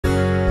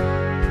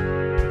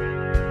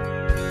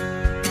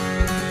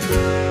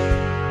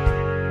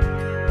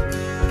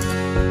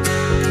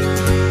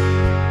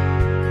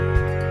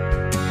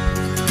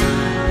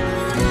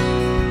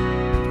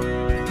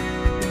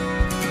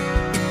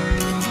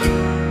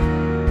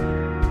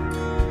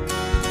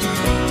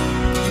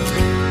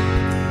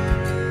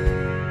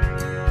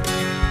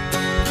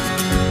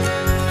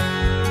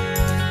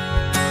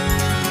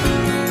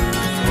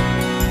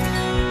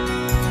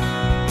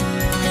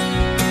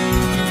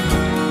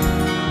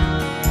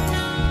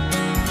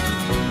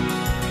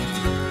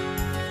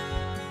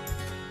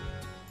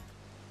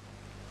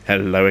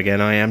Hello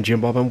again, I am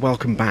Jim Bob and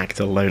welcome back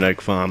to Lone Oak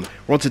Farm.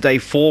 We're on to day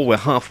 4, we're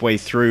halfway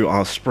through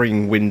our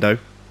spring window.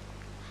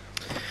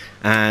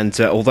 And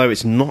although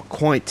it's not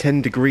quite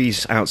 10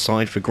 degrees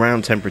outside for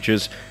ground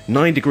temperatures,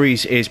 9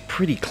 degrees is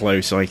pretty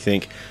close, I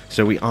think.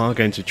 So we are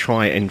going to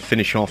try and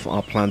finish off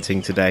our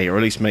planting today, or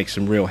at least make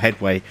some real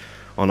headway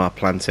on our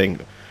planting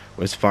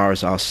as far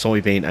as our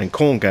soybean and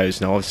corn goes.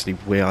 Now obviously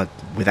we are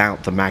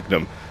without the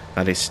Magnum,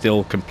 that is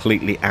still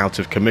completely out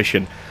of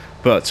commission.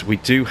 But we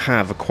do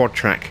have a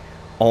Quadtrack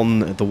on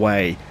the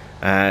way.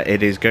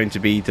 It is going to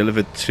be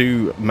delivered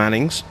to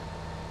Mannings,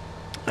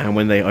 and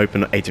when they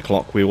open at 8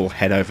 o'clock we will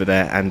head over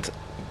there and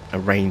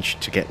arrange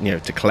to get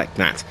to collect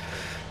that.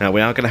 Now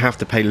we are going to have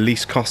to pay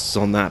lease costs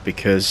on that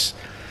because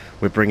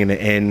we're bringing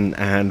it in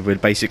and we're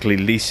basically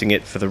leasing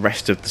it for the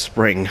rest of the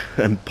spring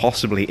and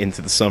possibly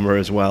into the summer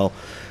as well,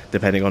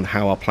 depending on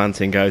how our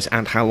planting goes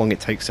and how long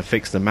it takes to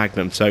fix the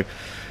Magnum. So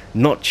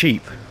not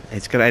cheap.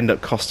 It's going to end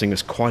up costing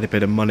us quite a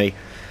bit of money.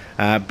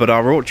 But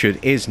our orchard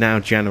is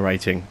now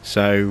generating,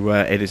 so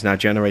it is now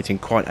generating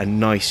quite a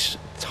nice,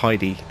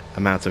 tidy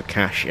amount of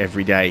cash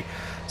every day.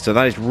 So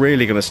that is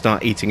really going to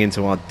start eating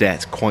into our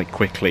debt quite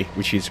quickly,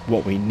 which is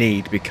what we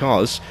need,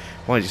 because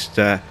if I just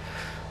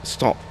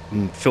stop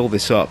and fill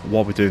this up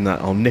while we're doing that,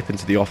 I'll nip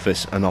into the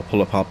office and I'll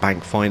pull up our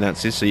bank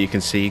finances so you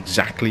can see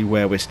exactly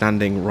where we're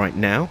standing right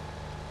now.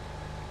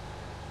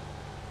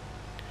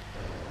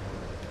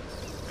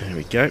 There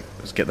we go.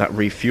 Let's get that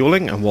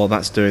refueling, and while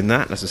that's doing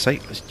that, as I say,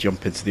 let's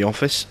jump into the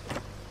office.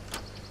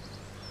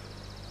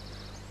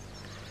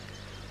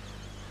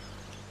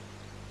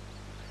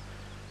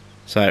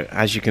 So,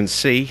 as you can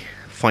see,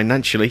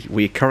 financially,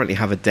 we currently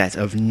have a debt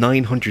of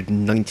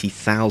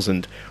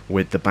 990,000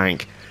 with the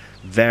bank.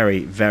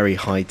 Very, very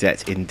high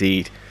debt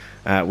indeed.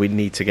 We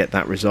need to get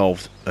that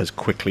resolved as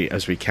quickly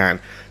as we can.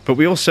 But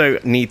we also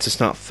need to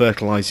start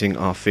fertilizing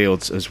our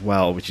fields as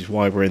well, which is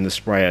why we're in the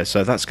sprayer.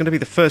 So that's going to be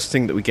the first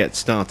thing that we get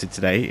started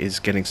today, is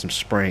getting some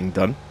spraying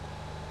done.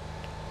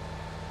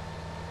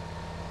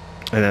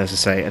 And as I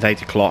say, at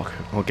 8 o'clock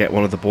I'll get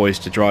one of the boys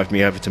to drive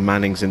me over to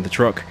Mannings in the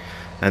truck,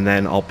 and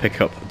then I'll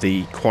pick up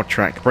the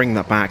Quadtrack, bring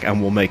that back,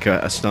 and we'll make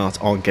a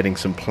start on getting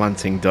some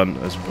planting done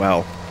as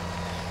well.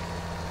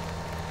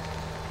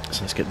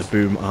 So let's get the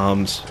boom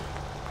arms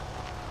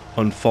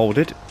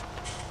unfolded.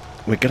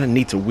 We're going to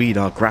need to weed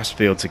our grass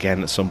fields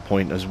again at some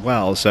point as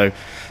well, so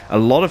a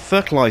lot of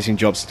fertilizing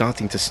jobs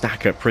starting to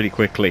stack up pretty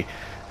quickly.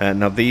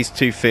 Now these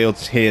two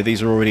fields here,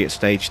 these are already at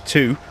stage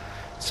 2,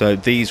 so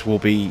these will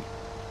be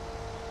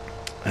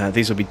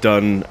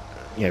done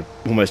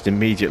almost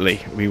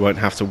immediately. We won't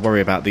have to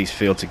worry about these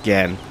fields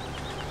again,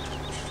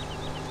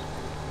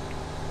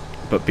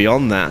 but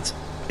beyond that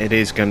it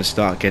is going to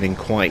start getting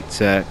quite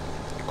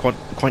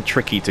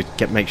tricky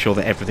to make sure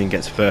that everything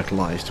gets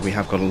fertilized. We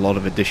have got a lot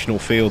of additional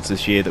fields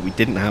this year that we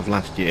didn't have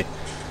last year,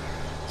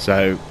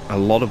 so a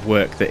lot of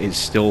work that is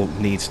still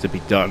needs to be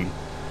done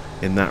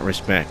in that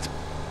respect.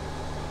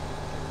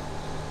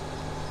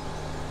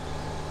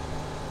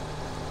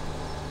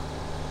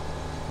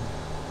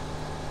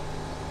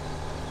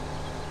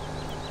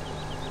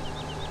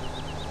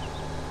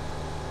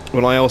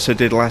 What I also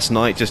did last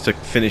night, just to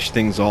finish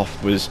things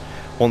off, was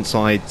once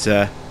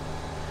I'd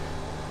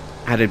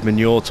added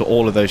manure to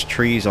all of those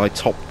trees, I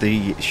topped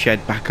the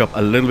shed back up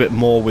a little bit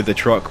more with the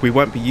truck. We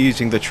won't be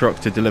using the truck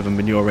to deliver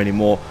manure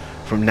anymore.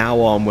 From now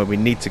on, when we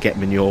need to get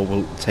manure,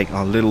 we'll take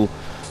our little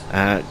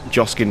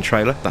Joskin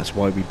trailer. That's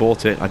why we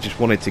bought it. I just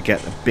wanted to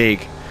get a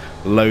big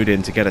load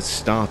in to get us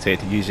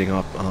started using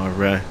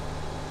our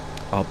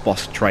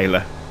Boss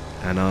trailer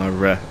and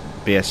our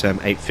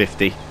BSM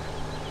 850.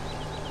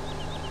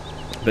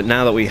 But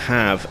now that we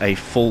have a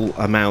full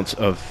amount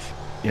of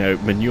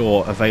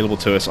manure available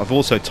to us, I've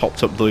also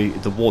topped up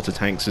the water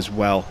tanks as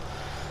well,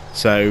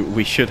 so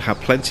we should have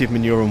plenty of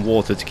manure and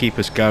water to keep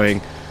us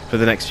going for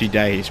the next few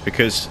days,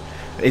 because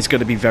it's going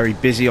to be very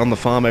busy on the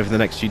farm over the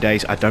next few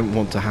days. I don't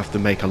want to have to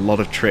make a lot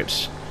of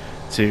trips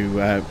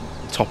to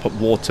top up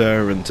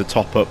water and to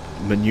top up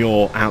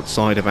manure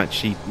outside of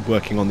actually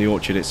working on the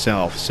orchard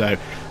itself. So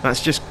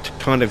that's just to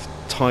kind of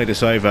tide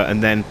us over,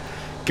 and then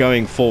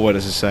going forward,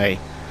 as I say,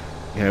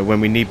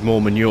 when we need more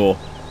manure,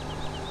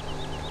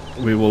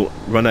 we will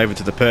run over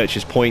to the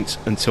purchase point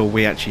until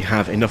we actually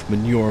have enough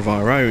manure of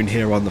our own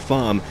here on the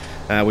farm.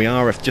 We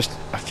are just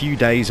a few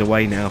days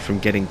away now from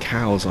getting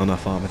cows on our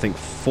farm. I think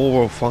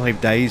 4 or 5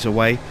 days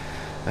away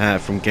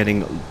from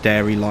getting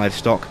dairy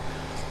livestock.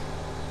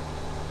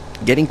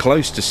 Getting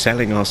close to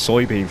selling our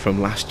soybean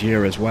from last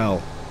year as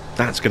well.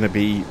 That's going to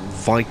be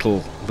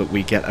vital that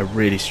we get a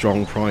really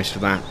strong price for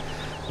that,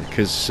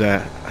 because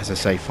as I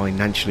say,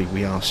 financially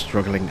we are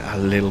struggling a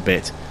little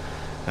bit.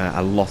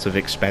 A lot of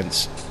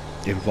expense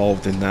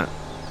involved in that.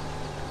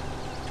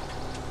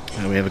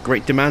 We have a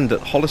great demand at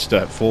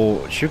Hollister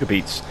for sugar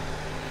beets.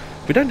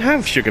 We don't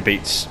have sugar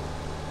beets,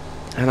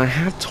 and I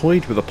have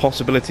toyed with the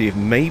possibility of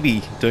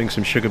maybe doing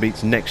some sugar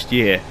beets next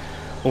year.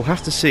 We'll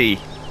have to see.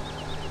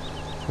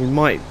 We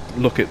might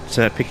look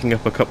at picking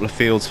up a couple of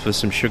fields for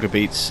some sugar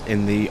beets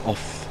in the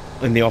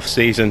off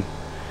season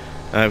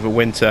over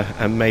winter,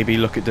 and maybe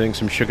look at doing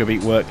some sugar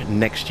beet work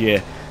next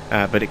year.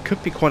 but it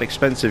could be quite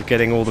expensive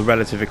getting all the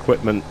relative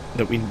equipment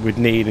that we would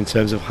need in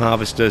terms of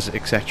harvesters,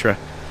 etc.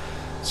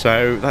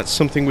 So that's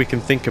something we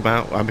can think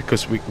about,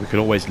 because we could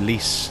always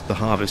lease the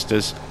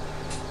harvesters,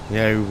 you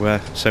know,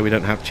 so we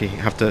don't have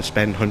to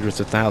spend hundreds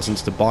of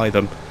thousands to buy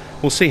them.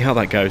 We'll see how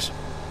that goes.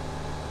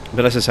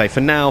 But as I say,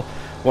 for now,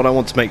 what I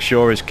want to make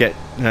sure is get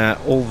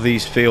all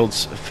these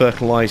fields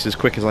fertilised as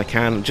quick as I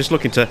can. I'm just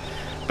looking to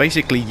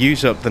basically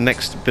use up the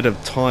next bit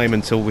of time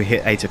until we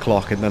hit 8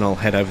 o'clock, and then I'll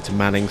head over to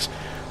Mannings.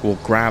 We'll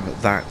grab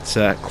that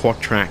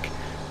Quadtrack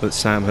that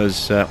Sam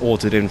has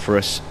ordered in for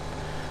us.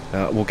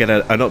 We'll get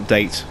an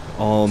update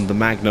on the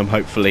Magnum,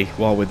 hopefully,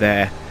 while we're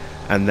there,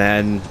 and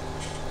then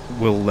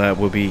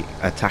we'll be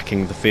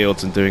attacking the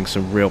fields and doing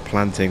some real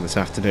planting this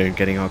afternoon,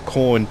 getting our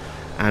corn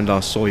and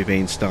our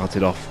soybeans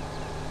started off.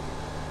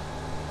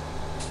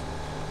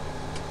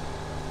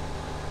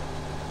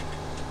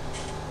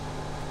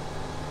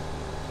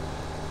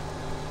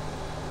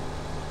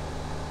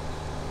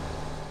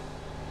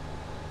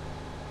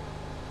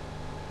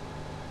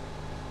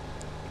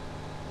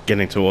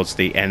 Getting towards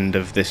the end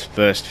of this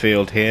first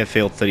field here,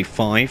 field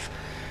 35.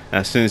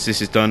 As soon as this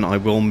is done, I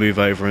will move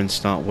over and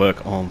start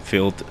work on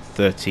field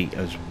 30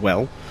 as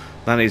well.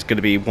 That is going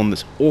to be one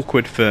that's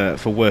awkward for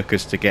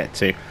workers to get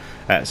to,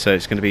 so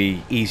it's going to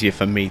be easier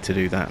for me to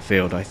do that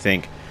field, I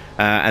think.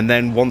 And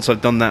then once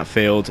I've done that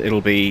field, it'll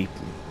be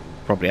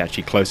probably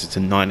actually closer to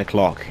 9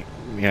 o'clock,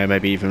 you know,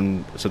 maybe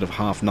even sort of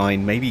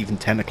 9:30, maybe even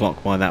 10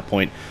 o'clock by that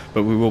point.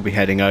 But we will be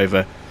heading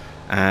over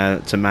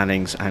to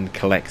Mannings and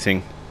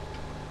collecting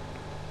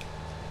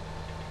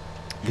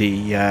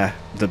the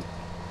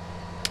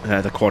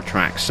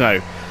Quadtrack.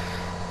 So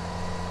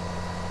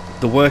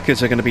the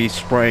workers are going to be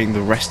spraying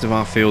the rest of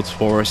our fields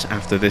for us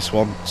after this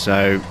one.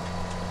 So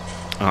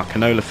our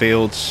canola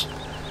fields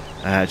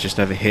just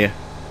over here,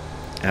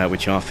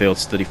 which are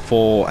fields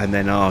 34, and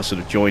then our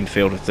sort of joined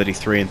field of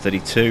 33 and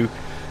 32,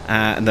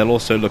 and they'll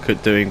also look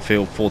at doing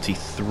field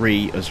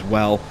 43 as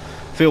well.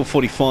 Field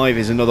 45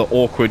 is another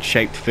awkward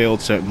shaped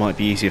field, so it might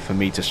be easier for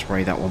me to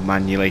spray that one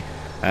manually.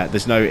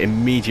 There's no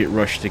immediate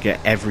rush to get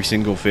every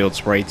single field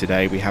sprayed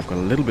today. We have got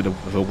a little bit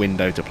of a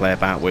window to play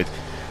about with,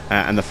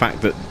 and the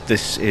fact that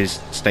this is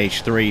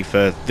stage 3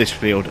 for this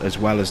field as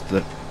well as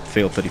the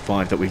field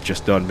 35 that we've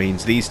just done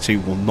means these two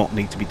will not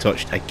need to be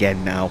touched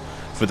again now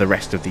for the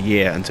rest of the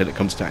year until it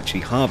comes to actually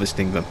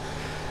harvesting them.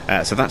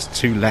 So that's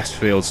 2 less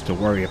fields to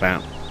worry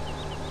about.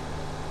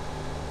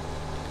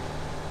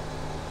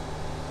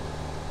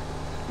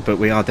 But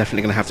we are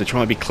definitely going to have to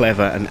try and be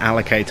clever and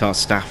allocate our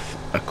staff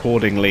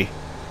accordingly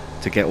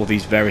to get all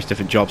these various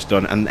different jobs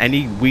done. And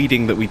any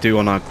weeding that we do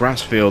on our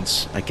grass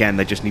fields, again,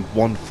 they just need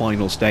one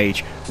final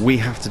stage. We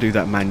have to do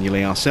that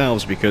manually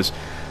ourselves because,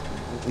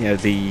 you know,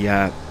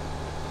 the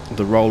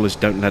rollers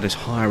don't let us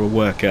hire a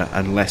worker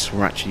unless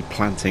we're actually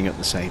planting at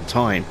the same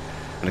time.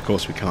 And of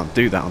course we can't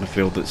do that on a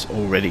field that's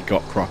already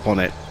got crop on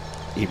it,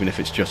 even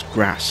if it's just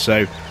grass.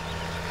 So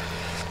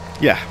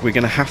yeah, we're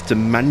going to have to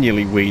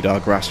manually weed our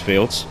grass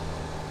fields.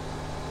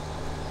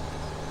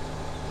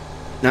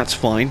 That's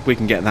fine, we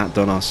can get that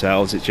done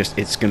ourselves.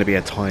 It's going to be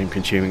a time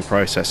consuming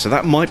process, so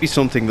that might be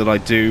something that I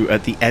do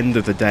at the end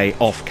of the day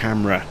off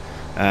camera,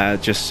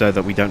 just so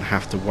that we don't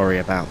have to worry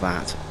about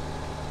that.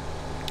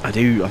 I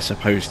do, I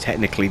suppose,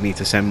 technically need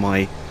to send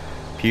my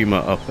Puma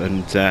up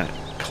and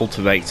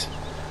cultivate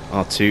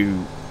our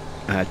 2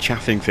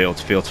 chaffing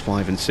fields, fields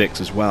 5 and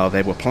 6 as well.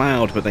 They were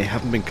ploughed, but they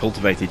haven't been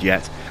cultivated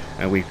yet,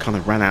 and we kind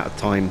of ran out of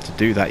time to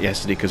do that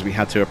yesterday because we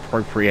had to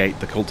appropriate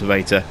the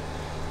cultivator,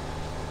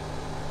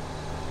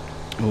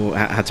 or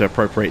had to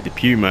appropriate the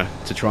Puma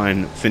to try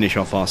and finish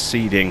off our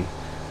seeding,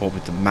 what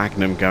with the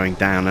Magnum going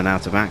down and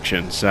out of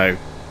action. So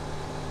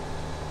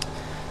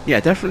yeah,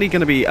 definitely going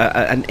to be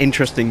an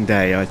interesting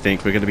day. I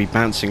think we're going to be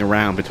bouncing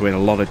around between a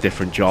lot of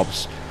different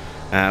jobs.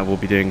 We'll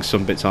be doing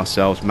some bits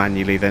ourselves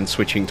manually, then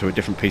switching to a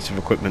different piece of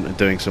equipment and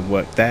doing some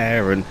work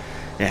there, and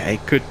yeah,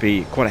 it could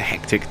be quite a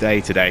hectic day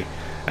today.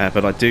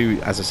 But I do,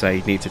 as I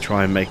say, need to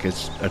try and make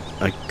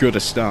a good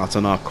start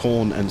on our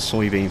corn and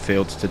soybean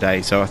fields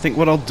today. So I think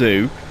what I'll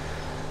do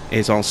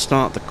is I'll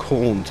start the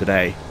corn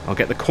today. I'll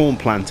get the corn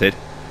planted,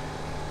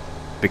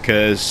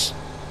 because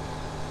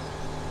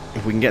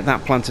if we can get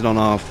that planted on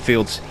our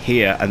fields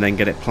here and then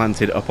get it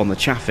planted up on the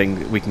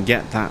chaffing, we can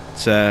get that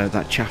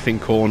that chaffing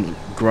corn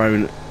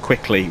grown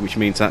quickly, which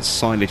means that's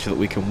silage that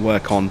we can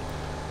work on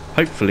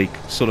hopefully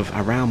sort of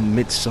around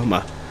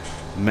midsummer,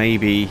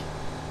 maybe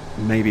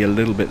a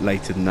little bit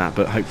later than that,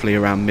 but hopefully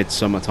around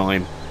midsummer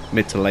time,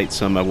 mid to late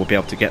summer, we'll be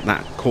able to get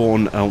that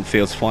corn on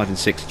fields 5 and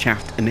 6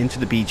 chaffed and into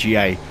the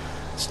BGA,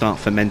 start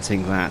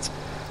fermenting that.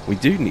 We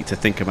do need to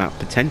think about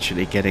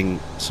potentially getting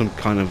some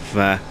kind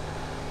of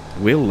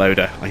wheel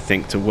loader, I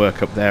think, to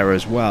work up there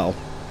as well.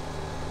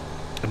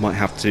 I might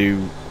have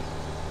to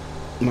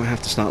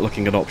start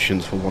looking at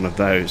options for one of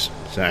those.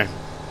 So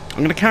I'm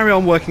going to carry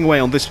on working away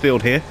on this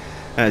field here.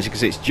 As you can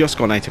see, it's just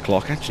gone 8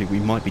 o'clock. Actually, we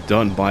might be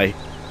done by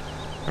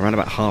around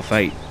about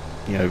 8:30,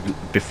 you know,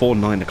 before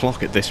 9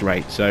 o'clock at this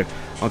rate. So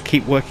I'll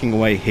keep working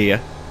away here,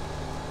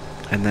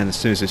 and then as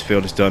soon as this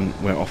field is done,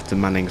 we're off to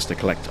Mannings to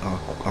collect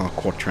our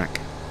Quadtrack.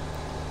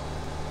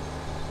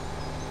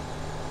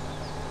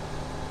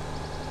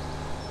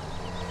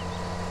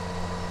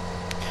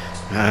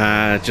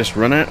 Just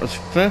run out of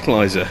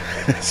fertilizer.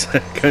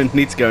 So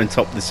need to go and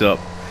top this up.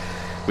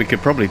 We could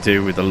probably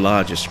do with a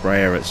larger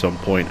sprayer at some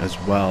point as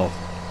well,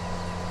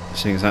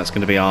 seeing as that's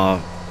going to be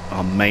our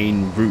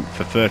main route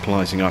for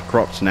fertilizing our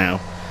crops now.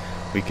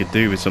 We could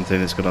do with something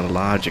that's got a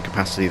larger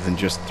capacity than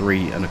just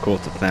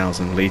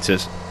 3,250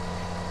 litres.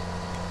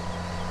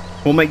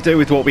 We'll make do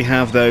with what we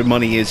have though.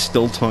 Money is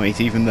still tight,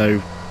 even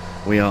though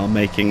we are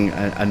making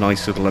a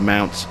nice little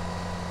amount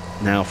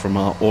now from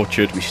our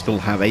orchard. We still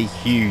have a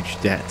huge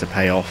debt to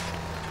pay off,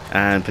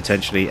 and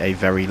potentially a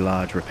very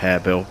large repair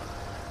bill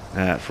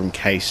from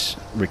Case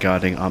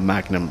regarding our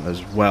Magnum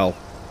as well.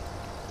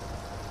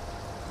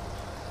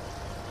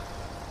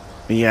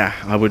 Yeah,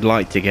 I would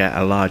like to get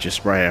a larger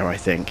sprayer, I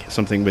think.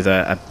 Something with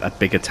a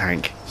bigger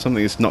tank.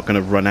 Something that's not going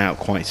to run out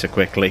quite so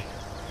quickly.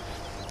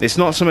 It's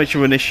not so much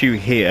of an issue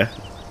here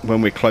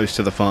when we're close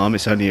to the farm.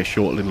 It's only a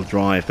short little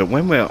drive. But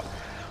when we're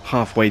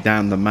halfway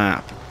down the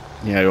map,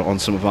 you know, on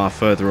some of our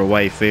further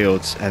away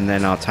fields, and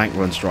then our tank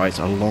runs dry, it's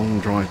a long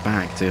drive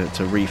back to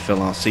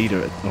refill our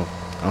seeder, or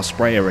our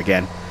sprayer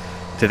again,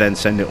 to then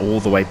send it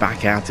all the way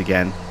back out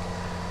again.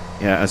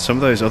 Yeah, and some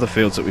of those other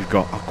fields that we've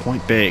got are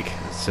quite big.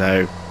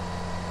 So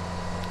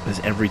there's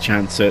every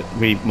chance that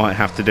we might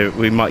have to do it.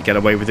 We might get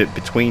away with it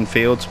between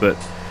fields, but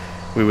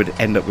we would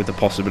end up with the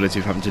possibility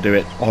of having to do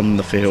it on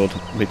the field,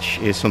 which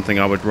is something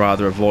I would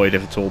rather avoid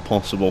if at all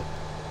possible.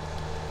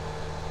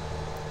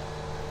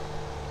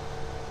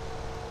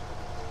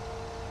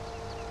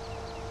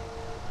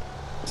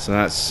 So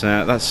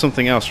that's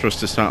something else for us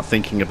to start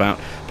thinking about.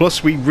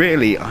 Plus, we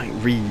really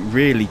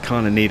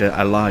kind of need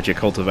a larger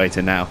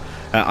cultivator now.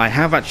 I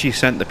have actually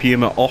sent the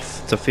Puma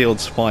off to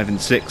fields 5 and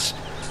 6.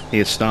 He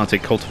has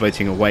started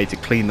cultivating away to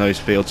clean those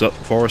fields up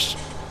for us,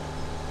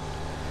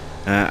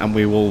 and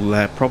we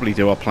will probably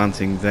do our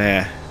planting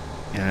there,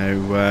 you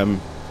know,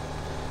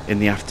 in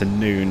the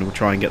afternoon. We'll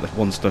try and get the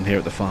ones done here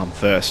at the farm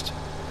first.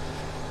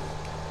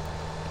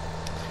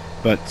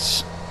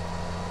 But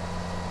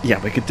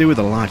yeah, we could do with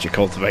a larger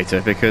cultivator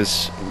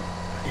because,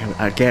 you know,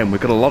 again, we've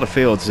got a lot of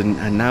fields,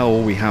 and now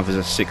all we have is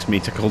a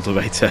 6-meter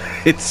cultivator.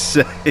 It's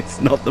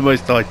not the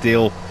most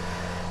ideal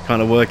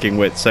kind of working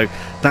with. So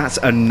that's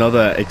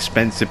another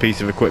expensive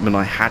piece of equipment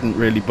I hadn't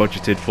really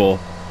budgeted for,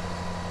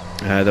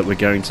 that we're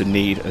going to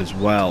need as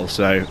well.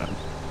 So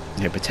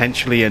you know,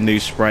 potentially a new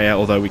sprayer,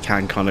 although we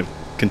can kind of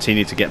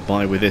continue to get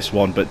by with this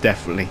one, but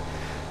definitely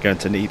going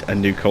to need a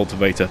new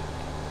cultivator.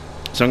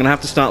 So I'm going to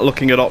have to start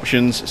looking at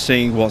options,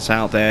 seeing what's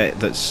out there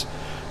that's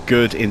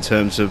good in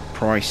terms of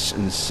price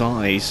and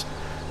size,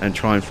 and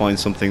try and find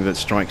something that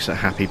strikes a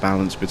happy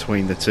balance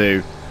between the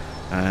two.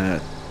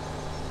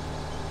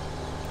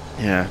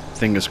 Yeah,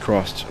 fingers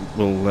crossed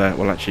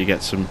we'll actually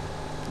get some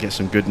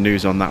good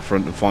news on that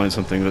front and find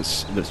something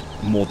that's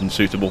more than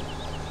suitable.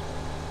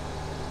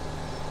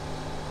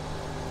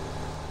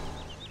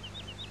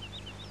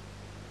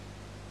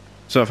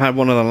 So I've had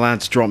one of the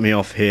lads drop me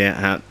off here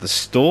at the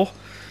store,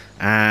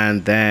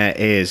 and there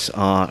is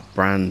our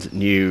brand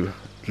new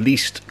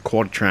leased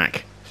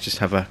Quadtrack. Just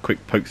have a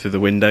quick poke through the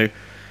window.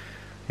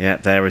 Yeah,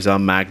 there is our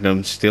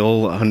Magnum,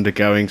 still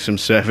undergoing some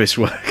service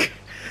work.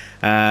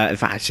 In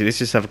fact, actually, let's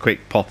just have a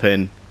quick pop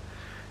in,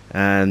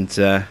 and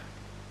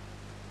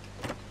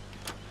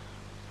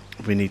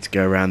we need to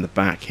go around the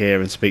back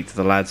here and speak to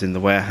the lads in the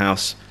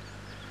warehouse,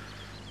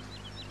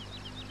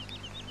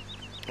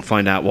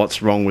 find out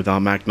what's wrong with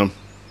our Magnum.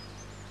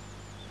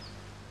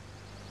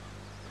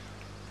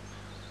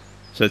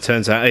 So it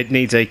turns out it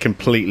needs a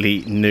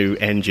completely new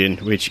engine,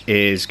 which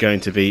is going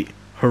to be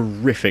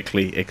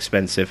horrifically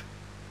expensive.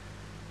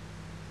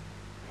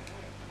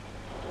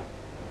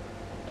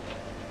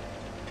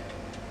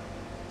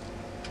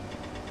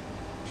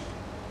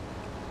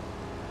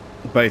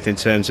 Both in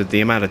terms of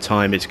the amount of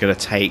time it's going to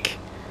take,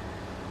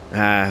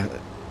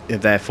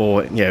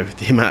 therefore, you know,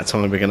 the amount of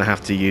time we're going to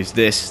have to use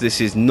this. This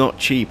is not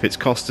cheap. It's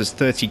cost us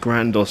 30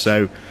 grand or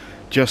so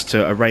just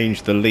to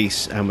arrange the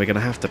lease, and we're going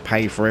to have to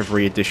pay for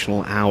every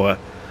additional hour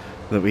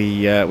that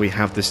we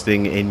have this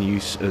thing in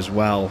use as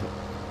well.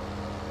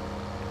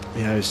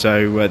 You know,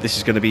 so this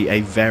is going to be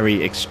a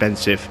very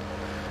expensive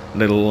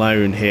little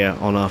loan here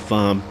on our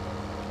farm.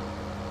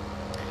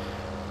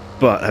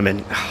 But I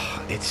mean,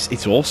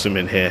 it's awesome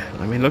in here.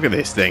 I mean, look at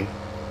this thing.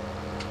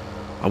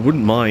 I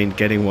wouldn't mind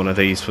getting one of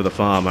these for the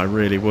farm. I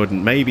really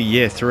wouldn't. Maybe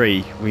year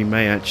 3 we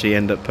may actually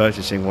end up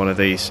purchasing one of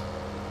these.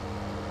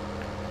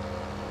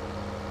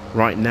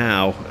 Right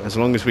now, as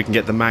long as we can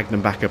get the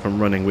Magnum back up and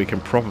running, we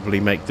can probably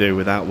make do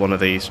without one of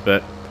these.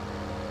 But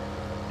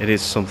it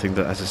is something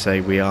that, as I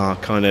say, we are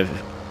kind of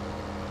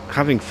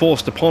having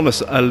forced upon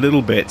us a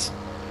little bit,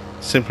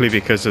 simply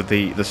because of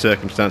the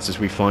circumstances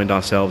we find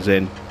ourselves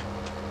in.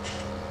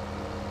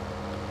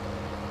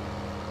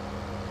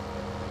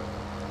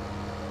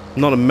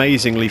 Not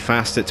amazingly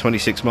fast at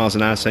 26 miles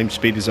an hour, same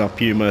speed as our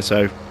Puma,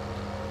 so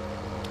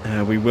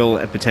we will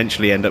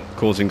potentially end up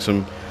causing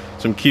some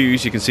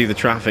queues. You can see the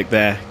traffic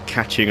there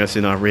catching us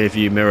in our rear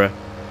view mirror.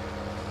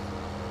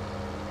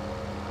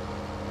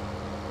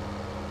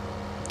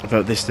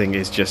 But this thing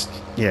is just,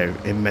 you know,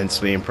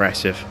 immensely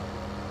impressive.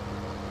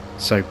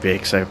 So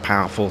big, so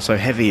powerful, so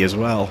heavy as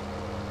well.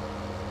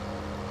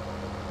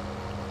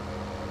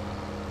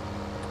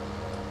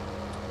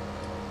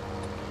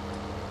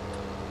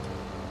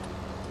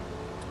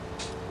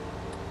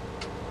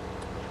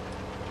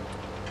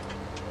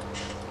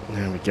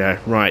 There we go.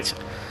 Right,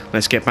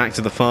 let's get back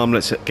to the farm.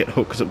 Let's get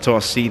hooked up to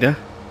our seeder.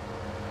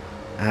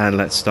 And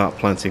let's start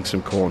planting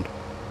some corn.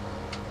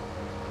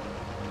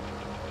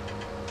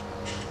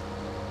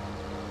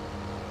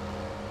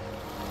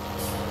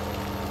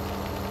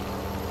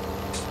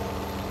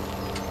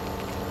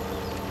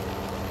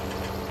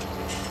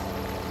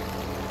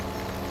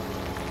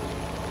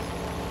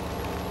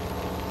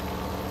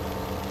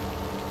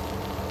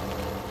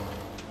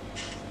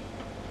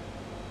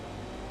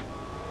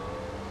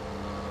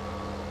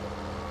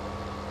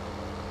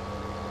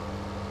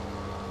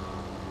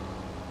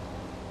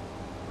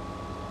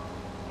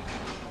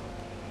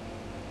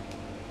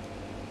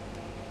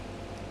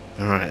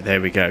 Alright, there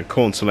we go.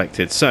 Corn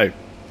selected. So,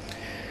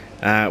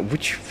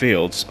 which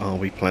fields are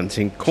we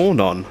planting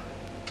corn on?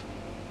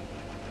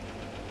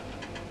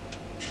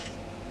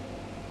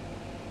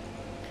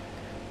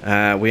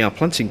 We are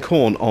planting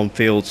corn on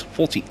fields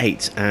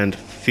 48 and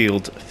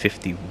field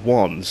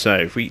 51. So,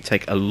 if we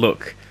take a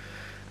look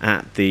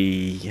at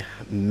the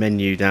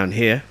menu down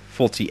here,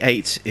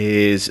 48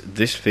 is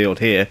this field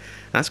here.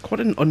 That's quite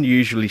an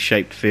unusually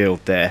shaped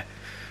field there.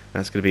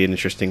 That's going to be an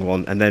interesting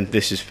one. And then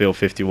this is field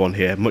 51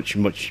 here, much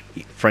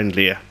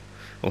friendlier.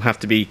 We'll have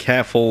to be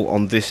careful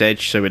on this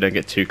edge so we don't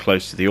get too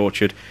close to the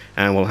orchard,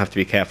 and we'll have to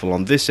be careful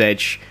on this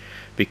edge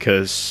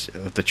because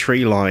of the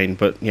tree line,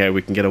 but you know,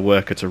 we can get a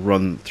worker to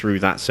run through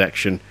that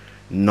section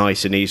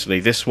nice and easily.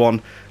 This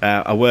one,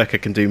 a worker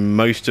can do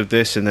most of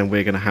this, and then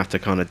we're going to have to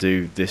kind of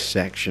do this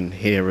section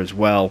here as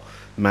well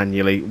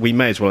manually. We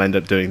may as well end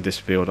up doing this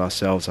field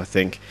ourselves, I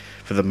think,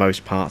 for the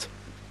most part.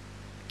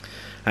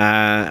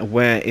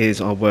 Where is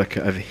our worker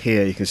over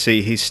here? You can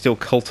see he's still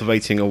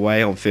cultivating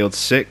away on field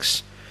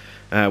 6.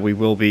 We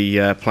will be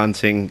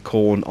planting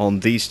corn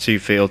on these two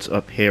fields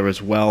up here as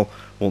well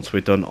once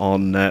we're done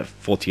on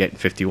 48 and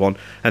 51,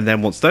 and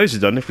then once those are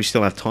done, if we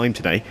still have time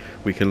today,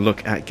 we can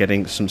look at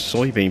getting some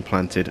soybean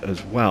planted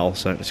as well.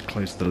 So let's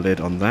close the lid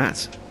on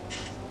that.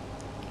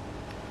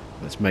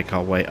 Let's make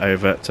our way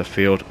over to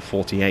field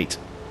 48.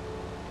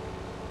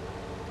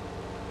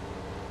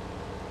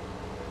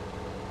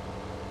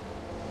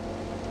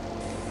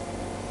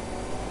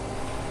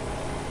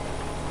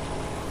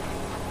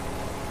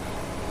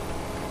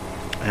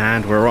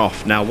 And we're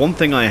off. Now, one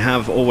thing I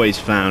have always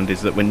found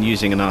is that when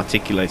using an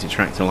articulated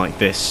tractor like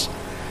this,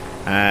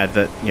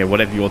 that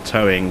whatever you're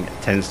towing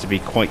tends to be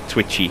quite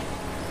twitchy.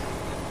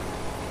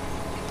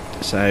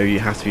 So you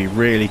have to be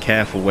really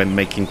careful when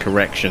making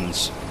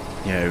corrections,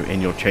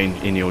 in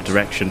your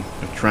direction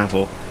of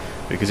travel,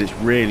 because it's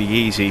really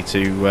easy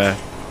to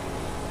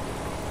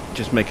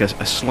just make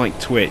a slight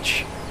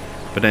twitch,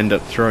 but end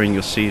up throwing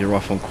your seeder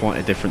off on quite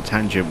a different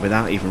tangent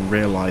without even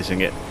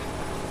realizing it.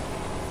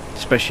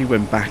 Especially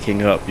when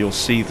backing up, you'll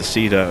see the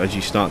seeder as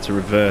you start to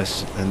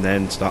reverse and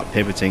then start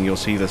pivoting. You'll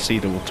see the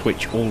seeder will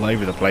twitch all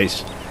over the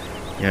place,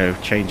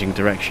 changing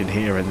direction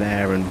here and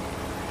there and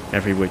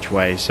every which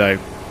way. So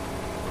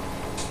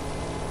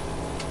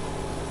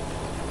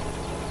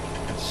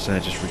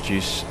let's just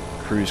reduce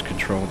cruise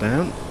control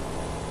down.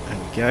 There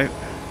we go.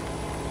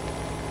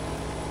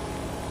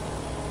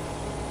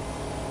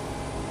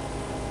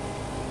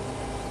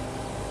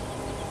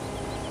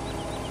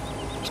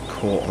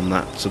 Caught on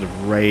that sort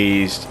of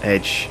raised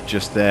edge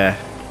just there.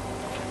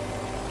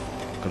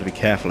 Got to be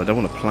careful. I don't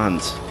want to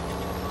plant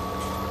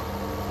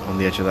on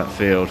the edge of that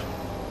field.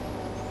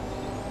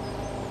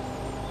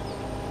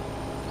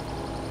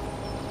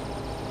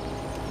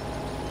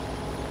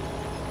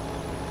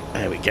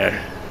 There we go.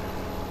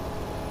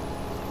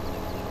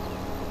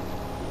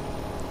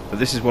 But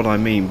this is what I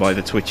mean by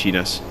the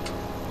twitchiness.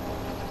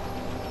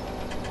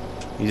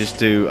 You just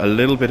do a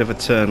little bit of a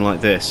turn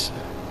like this,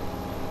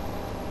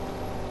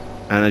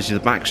 and as the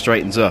back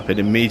straightens up, it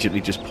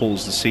immediately just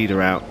pulls the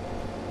seeder out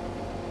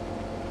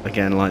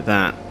again like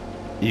that.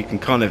 You can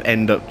kind of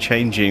end up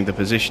changing the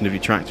position of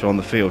your tractor on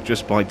the field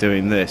just by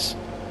doing this,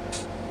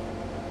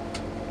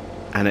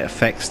 and it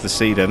affects the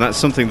seeder. And that's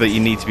something that you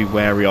need to be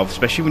wary of,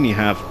 especially when you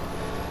have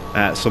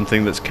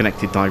something that's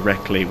connected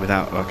directly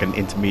without like an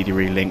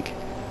intermediary link.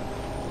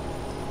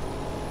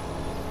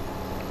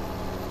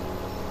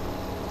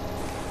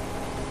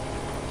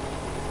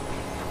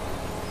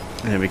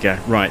 There we go.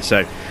 Right,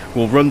 so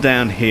we'll run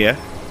down here,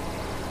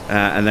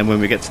 and then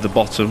when we get to the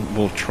bottom,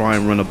 we'll try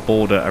and run a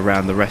border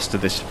around the rest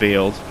of this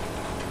field,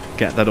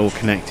 get that all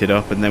connected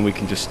up, and then we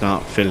can just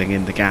start filling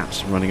in the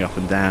gaps, running up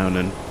and down,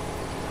 and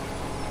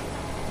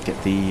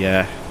get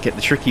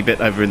the tricky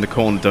bit over in the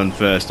corner done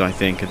first, I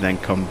think, and then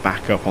come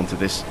back up onto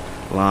this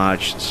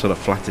large sort of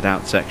flatted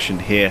out section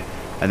here,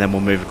 and then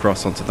we'll move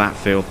across onto that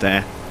field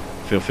there,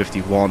 field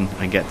 51,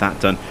 and get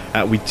that done.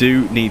 We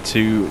do need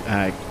to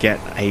get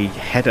a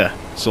header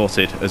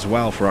sorted as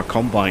well for our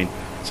combine,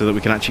 so that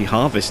we can actually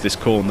harvest this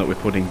corn that we're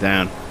putting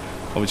down.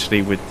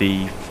 Obviously with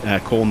the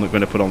corn that we're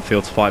going to put on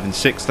fields 5 and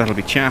 6, that'll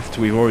be chaffed.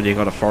 We've already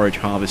got a forage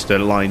harvester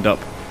lined up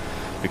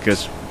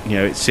because, you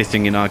know, it's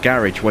sitting in our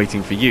garage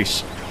waiting for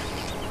use.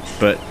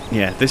 But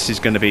yeah, this is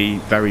going to be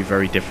very,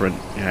 very different.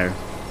 You know,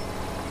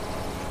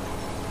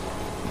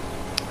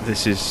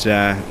 this is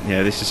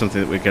this is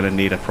something that we're going to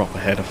need a proper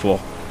header for.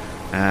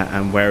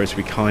 And whereas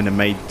we kind of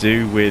made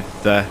do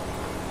with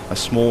a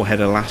small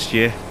header last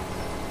year,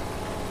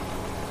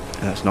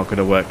 that's not going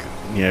to work,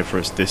 you know, for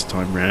us this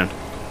time round.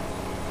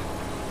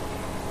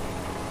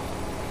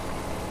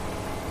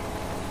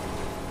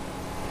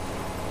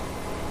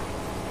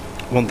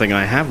 One thing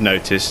I have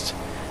noticed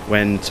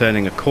when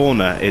turning a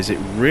corner is it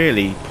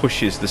really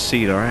pushes the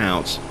seeder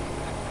out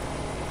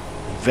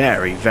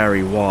very,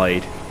 very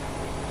wide.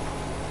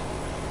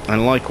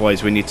 And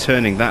likewise, when you're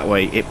turning that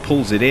way, it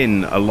pulls it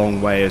in a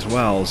long way as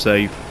well. So,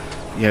 you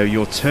know,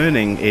 your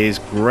turning is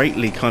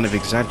greatly kind of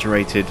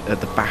exaggerated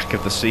at the back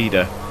of the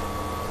seeder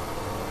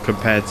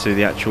compared to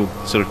the actual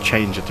sort of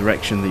change of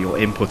direction that you're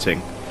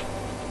inputting.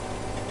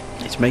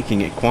 It's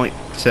making it quite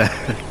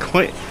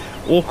quite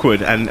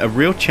awkward and a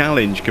real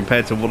challenge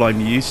compared to what I'm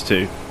used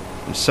to.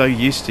 I'm so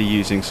used to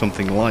using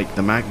something like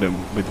the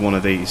Magnum with one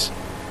of these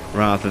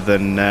rather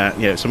than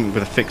something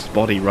with a fixed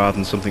body rather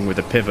than something with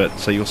a pivot.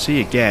 So you'll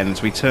see again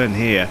as we turn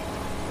here,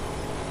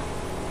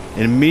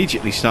 it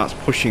immediately starts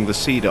pushing the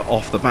seeder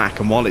off the back,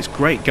 and while it's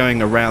great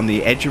going around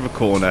the edge of a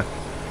corner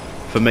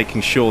for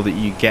making sure that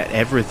you get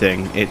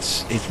everything,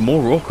 it's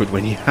more awkward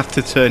when you have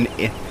to turn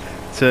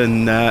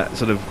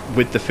sort of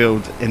with the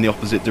field in the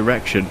opposite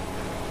direction.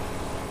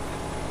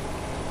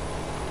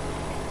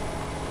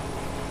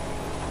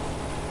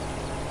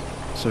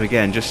 So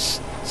again,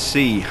 just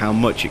see how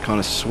much it kind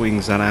of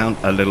swings that out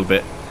a little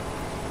bit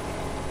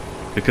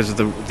because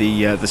of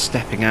the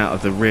stepping out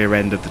of the rear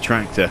end of the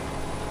tractor.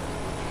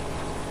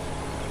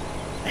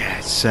 Yeah,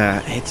 it's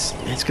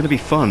going to be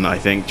fun, I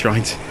think,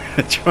 trying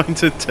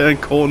to turn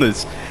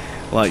corners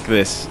like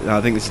this. I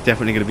think this is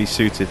definitely going to be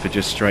suited for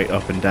just straight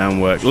up and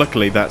down work.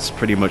 Luckily, that's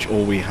pretty much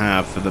all we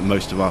have for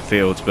most of our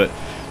fields. But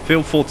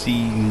field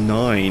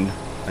 49,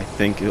 I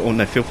think, or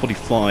no, field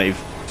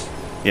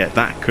 45. Yeah,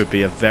 that could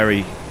be a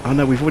very... Oh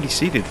no, we've already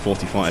seeded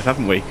 45,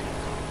 haven't we?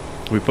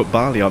 We put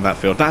barley on that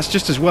field. That's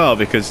just as well,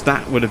 because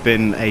that would have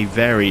been a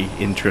very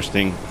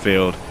interesting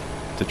field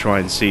to try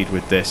and seed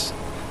with this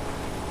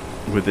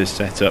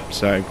setup.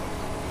 So,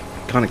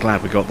 kind of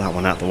glad we got that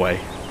one out the way.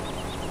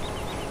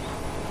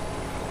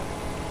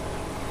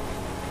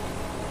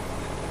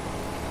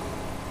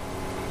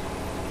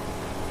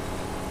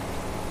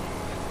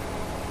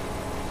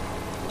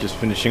 Just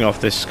finishing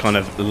off this kind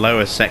of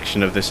lower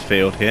section of this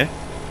field here.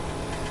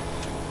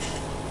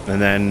 And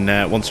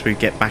then once we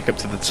get back up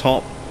to the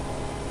top,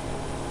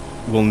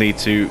 we'll need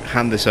to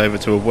hand this over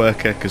to a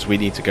worker because we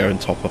need to go and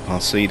top up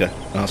our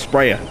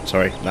sprayer,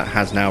 sorry, that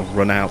has now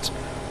run out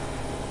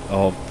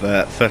of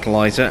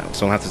fertilizer.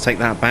 So I'll have to take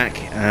that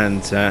back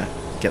and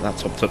get that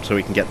topped up so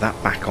we can get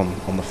that back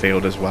on the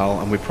field as well.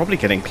 And we're probably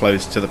getting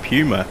close to the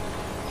Puma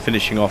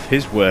finishing off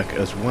his work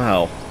as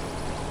well.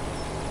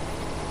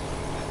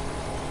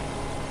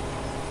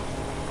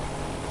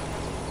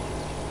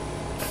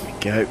 There we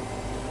go.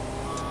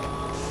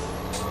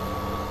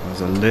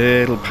 There's a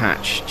little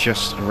patch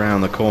just around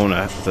the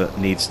corner that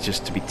needs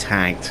just to be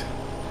tagged.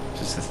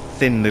 Just a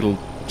thin little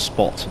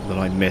spot that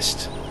I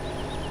missed.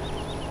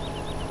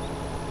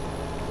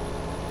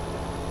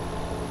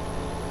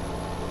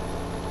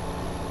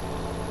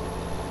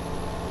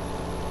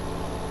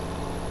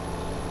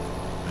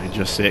 I can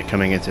just see it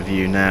coming into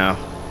view now.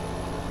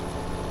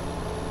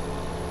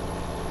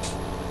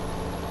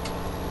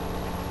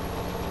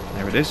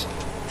 There it is.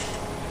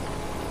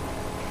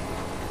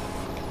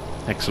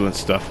 Excellent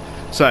stuff.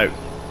 So,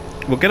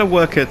 we'll get a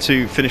worker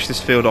to finish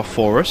this field off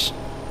for us.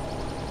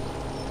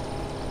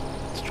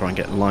 Let's try and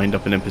get lined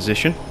up and in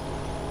position.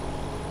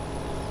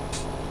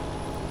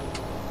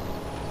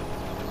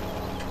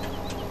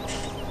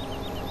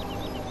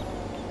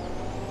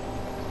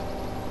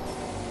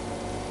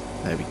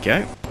 There we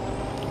go.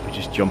 We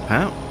just jump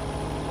out.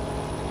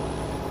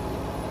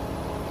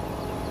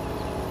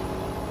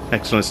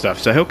 Excellent stuff.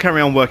 So he'll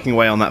carry on working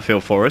away on that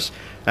field for us.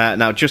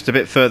 Now, just a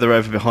bit further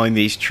over behind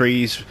these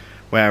trees,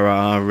 where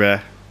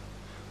our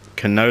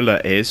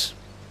canola is,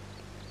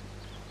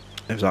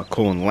 it was our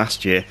corn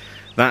last year,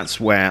 that's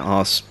where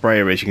our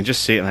sprayer is. You can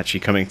just see it actually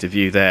coming to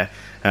view there.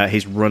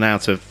 He's run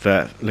out of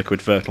liquid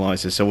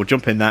fertilizer, so we'll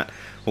jump in that,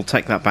 we'll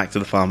take that back to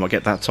the farm, we'll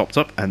get that topped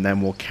up, and then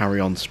we'll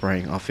carry on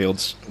spraying our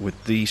fields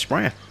with the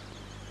sprayer.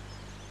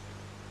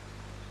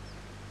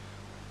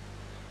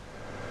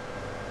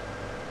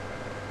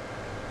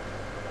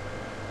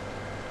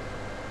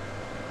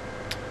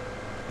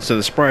 So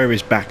the sprayer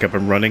is back up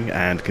and running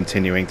and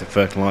continuing to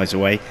fertilise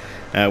away.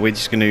 We're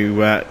just going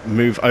to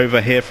move over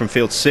here from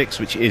field 6,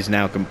 which is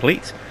now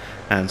complete,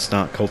 and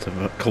start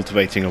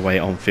cultivating away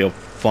on field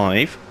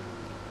 5.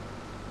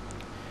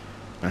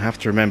 I have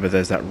to remember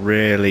there's that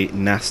really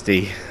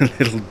nasty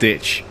little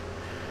ditch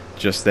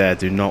just there.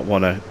 Do not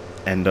want to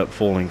end up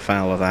falling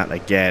foul of that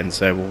again,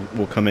 so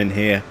we'll come in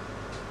here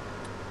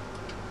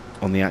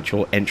on the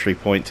actual entry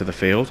point to the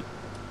field.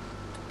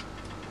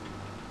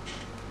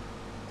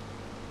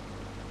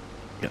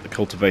 Get the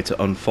cultivator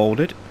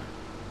unfolded.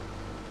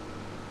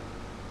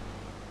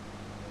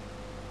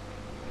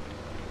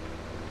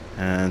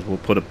 And we'll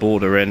put a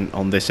border in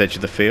on this edge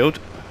of the field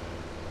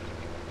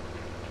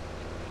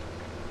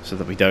so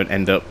that we don't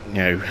end up, you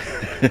know,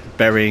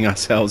 burying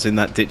ourselves in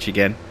that ditch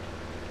again.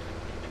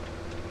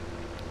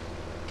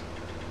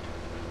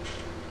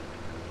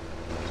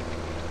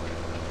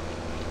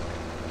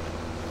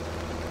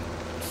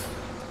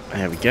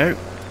 There we go.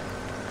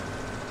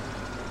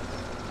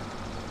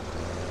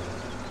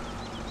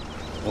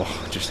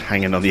 Oh, just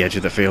hanging on the edge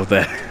of the field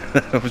there.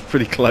 That was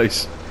pretty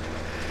close.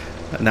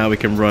 And now we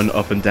can run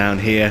up and down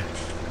here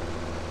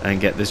and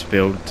get this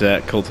field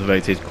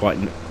cultivated quite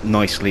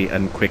nicely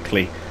and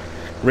quickly.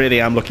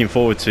 Really, I'm looking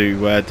forward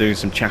to doing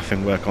some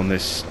chaffing work on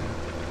this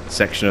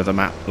section of the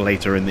map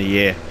later in the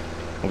year.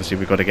 Obviously,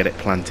 we've got to get it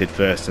planted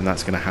first, and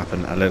that's going to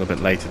happen a little bit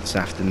later this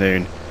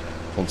afternoon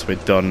once we're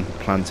done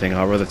planting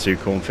our other 2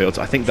 cornfields.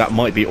 I think that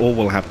might be all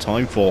we'll have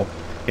time for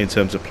in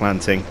terms of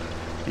planting.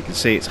 You can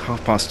see it's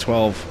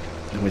 12:30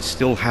 and we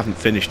still haven't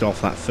finished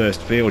off that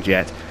first field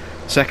yet.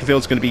 Second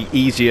field's going to be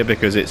easier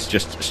because it's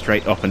just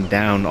straight up and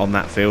down on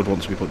that field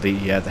once we put the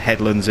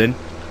headlands in.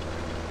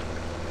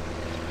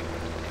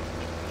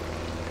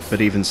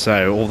 But even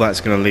so, all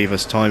that's going to leave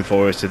us time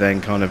for is to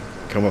then kind of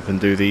come up and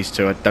do these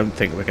 2. I don't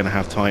think we're going to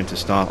have time to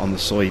start on the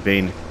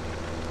soybean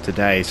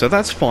today, so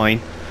that's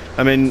fine.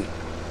 I mean,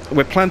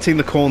 we're planting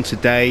the corn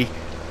today.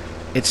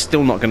 It's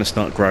still not going to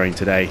start growing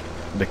today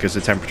because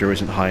the temperature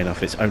isn't high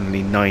enough. It's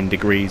only 9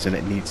 degrees and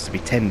it needs to be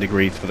 10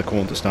 degrees for the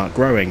corn to start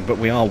growing, but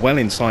we are well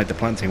inside the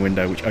planting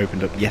window, which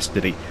opened up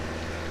yesterday.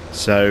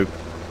 So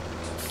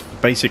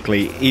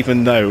basically,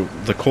 even though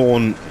the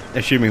corn,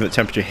 assuming that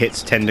temperature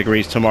hits 10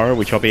 degrees tomorrow,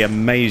 which I'll be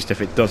amazed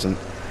if it doesn't,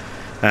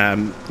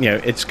 you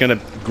know, it's going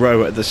to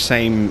grow at the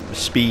same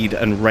speed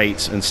and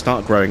rate and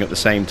start growing at the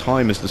same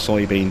time as the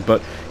soybean.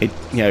 But it,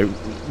 you know,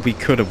 we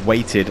could have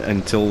waited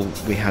until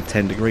we had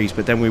 10 degrees,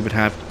 but then we would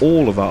have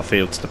all of our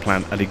fields to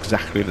plant at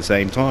exactly the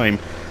same time,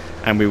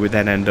 and we would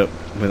then end up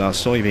with our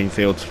soybean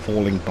fields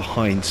falling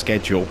behind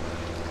schedule,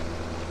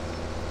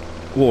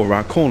 or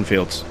our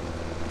cornfields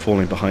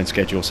falling behind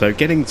schedule. So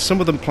getting some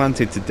of them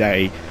planted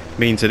today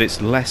means that it's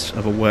less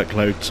of a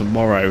workload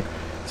tomorrow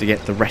to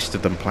get the rest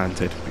of them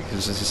planted,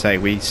 because as I say,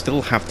 we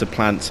still have to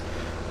plant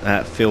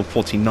field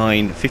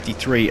 49,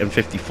 53 and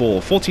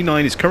 54.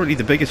 49 is currently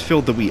the biggest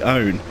field that we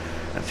own,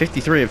 and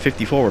 53 and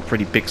 54 are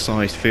pretty big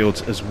sized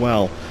fields as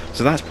well,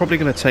 so that's probably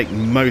going to take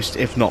most,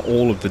 if not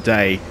all, of the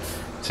day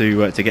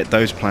to get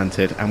those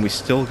planted. And we're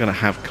still going to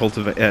have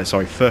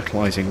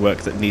fertilizing work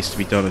that needs to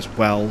be done as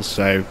well.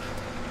 So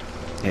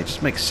yeah, it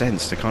just makes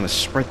sense to kind of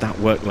spread that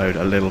workload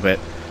a little bit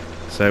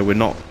so we're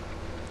not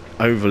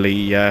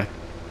overly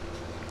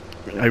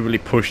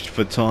pushed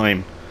for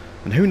time.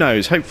 And who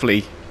knows,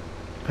 hopefully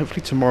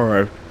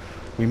tomorrow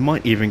we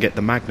might even get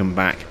the Magnum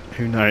back.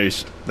 Who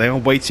knows? They are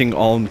waiting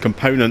on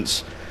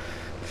components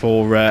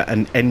for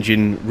an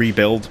engine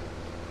rebuild.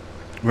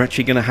 We're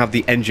actually going to have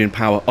the engine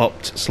power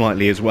upped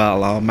slightly as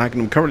well. Our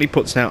Magnum currently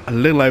puts out a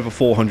little over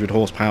 400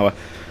 horsepower.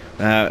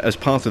 As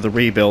part of the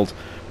rebuild,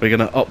 we're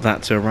going to up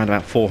that to around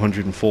about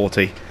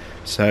 440.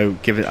 So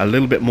give it a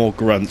little bit more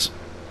grunt,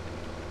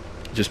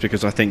 just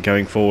because I think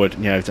going forward,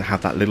 you know, to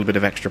have that little bit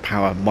of extra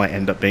power might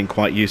end up being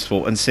quite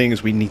useful. And seeing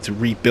as we need to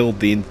rebuild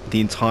the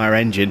entire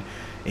engine,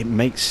 it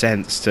makes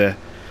sense to,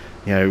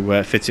 you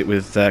know, fit it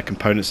with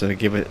components that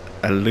give it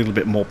a little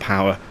bit more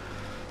power.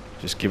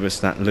 Just give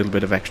us that little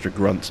bit of extra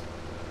grunt.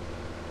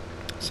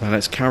 So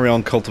let's carry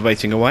on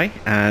cultivating away,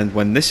 and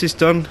when this is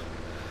done,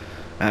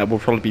 we'll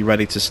probably be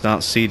ready to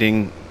start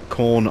seeding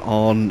corn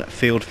on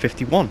field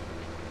 51.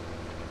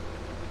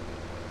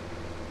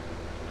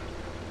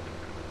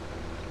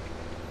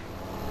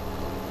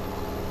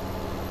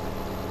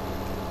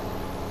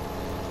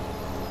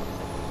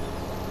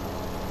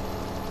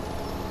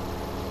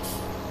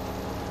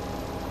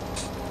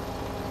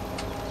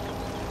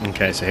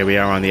 Okay, so here we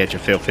are on the edge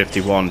of field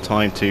 51.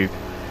 Time to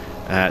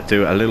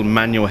do a little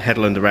manual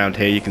headland around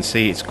here. You can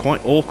see it's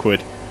quite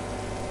awkward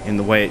in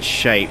the way it's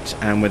shaped,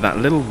 and with that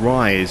little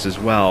rise as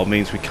well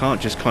means we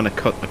can't just kind of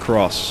cut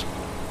across,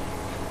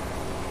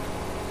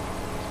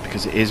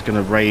 because it is going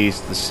to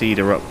raise the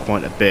seeder up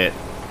quite a bit.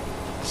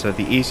 So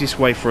the easiest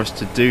way for us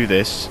to do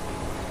this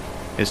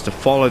is to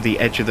follow the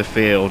edge of the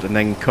field and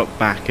then cut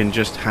back and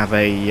just have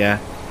a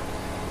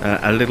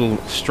little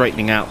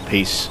straightening out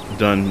piece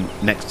done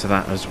next to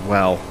that as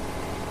well.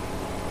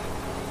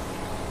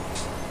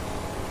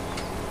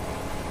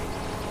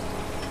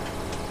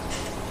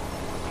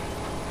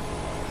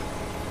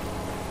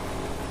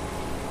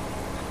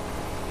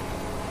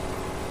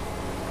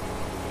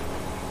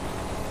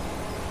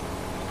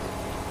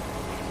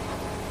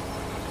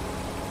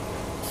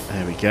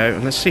 There we go,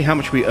 and let's see how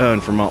much we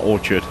earn from our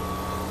orchard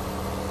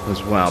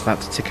as well. About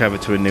to tick over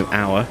to a new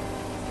hour.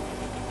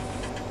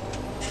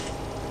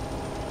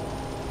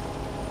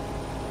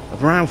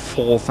 Around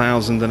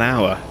 4,000 an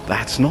hour.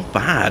 That's not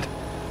bad.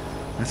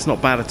 That's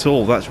not bad at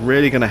all. That's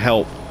really going to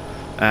help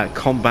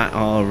combat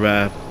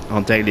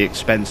our daily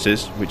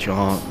expenses, which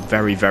are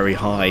very, very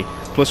high.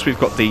 Plus we've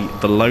got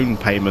the loan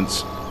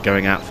payments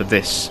going out for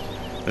this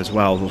as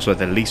well. Also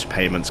the lease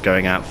payments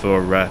going out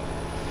for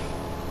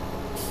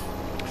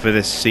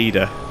this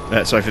Cedar.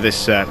 Sorry, for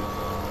this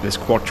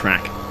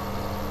Quadtrack.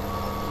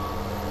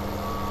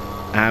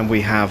 And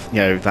we have, you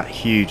know, that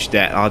huge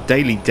debt. Our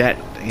daily debt,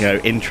 you know,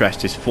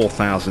 interest is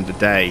 4,000 a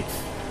day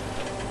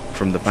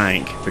from the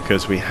bank,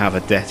 because we have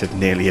a debt of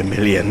nearly $1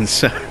 million.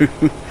 So,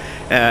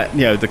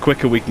 you know, the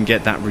quicker we can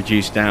get that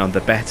reduced down, the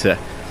better.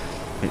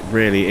 It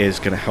really is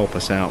going to help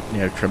us out, you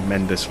know,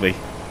 tremendously.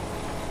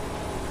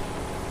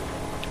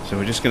 So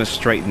we're just going to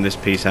straighten this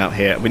piece out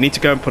here. We need to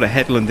go and put a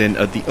headland in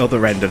at the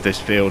other end of this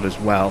field as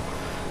well,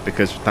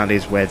 because that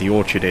is where the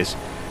orchard is,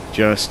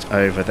 just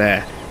over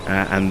there.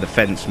 And the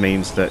fence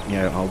means that, you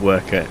know, our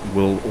worker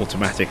will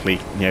automatically,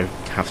 you know,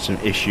 have some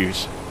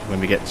issues when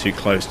we get too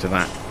close to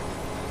that.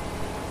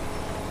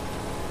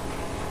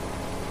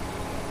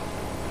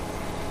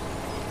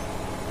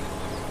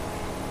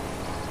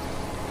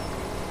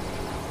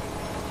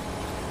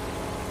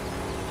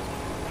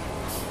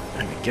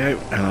 There we go.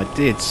 And I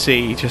did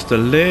see just a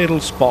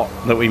little spot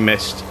that we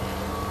missed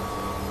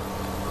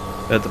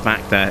at the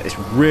back there. It's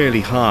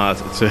really hard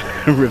to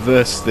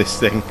reverse this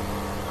thing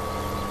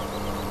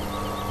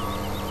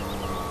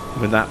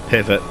with that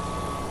pivot.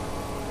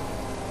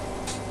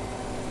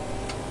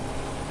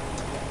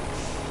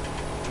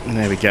 And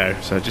there we go.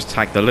 So just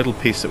tag the little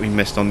piece that we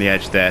missed on the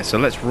edge there. So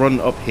let's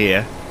run up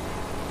here.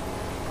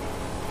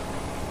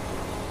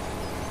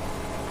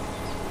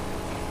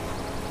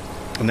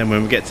 And then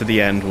when we get to the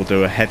end, we'll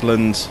do a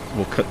headland.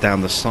 We'll cut down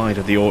the side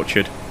of the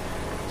orchard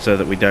so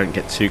that we don't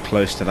get too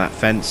close to that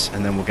fence,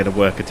 and then we'll get a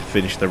worker to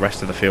finish the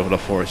rest of the field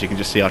off for us. You can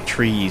just see our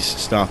trees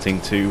starting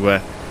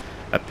to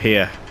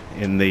appear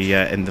in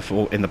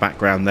the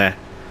background there,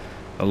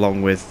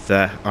 along with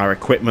our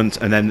equipment,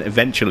 and then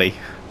eventually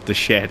the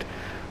shed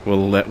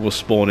will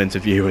spawn into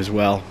view as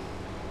well.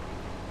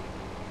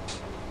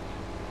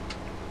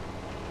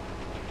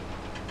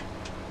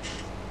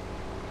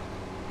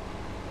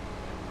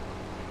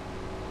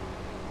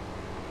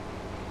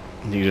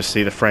 And you just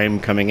see the frame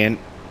coming in,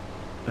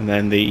 and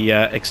then the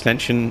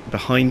extension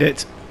behind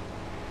it.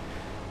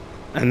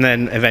 And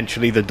then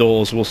eventually the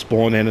doors will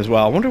spawn in as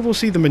well. I wonder if we'll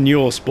see the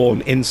manure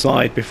spawn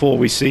inside before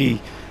we see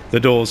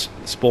the doors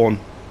spawn.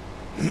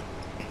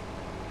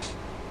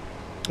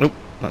 Oh,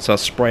 that's our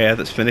sprayer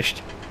that's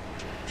finished.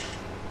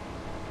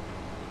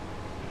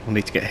 We'll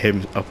need to get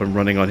him up and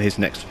running on his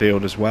next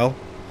field as well.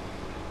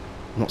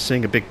 I'm not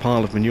seeing a big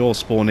pile of manure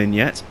spawn in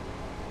yet.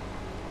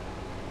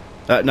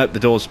 Nope, the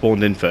doors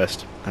spawned in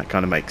first. That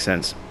kind of makes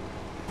sense.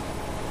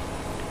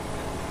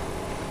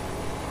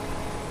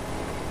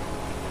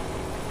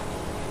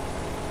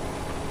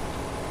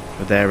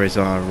 But there is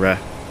our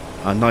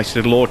nice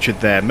little orchard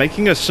there,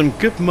 making us some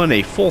good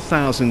money.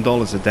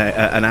 $4,000 a day,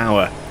 an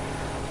hour.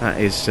 That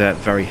is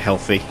very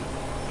healthy.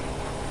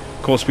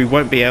 Of course, we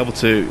won't be able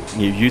to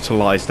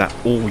utilise that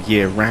all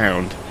year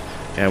round.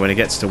 When it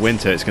gets to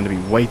winter, it's going to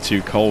be way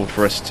too cold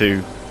for us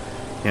to,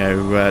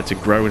 to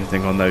grow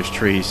anything on those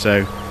trees.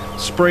 So,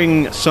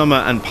 spring, summer,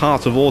 and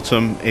part of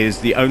autumn is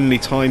the only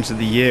times of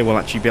the year we'll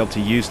actually be able to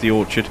use the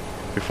orchard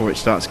before it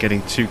starts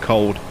getting too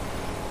cold.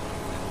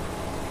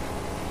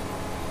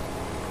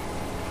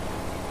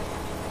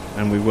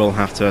 And we will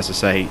have to, as I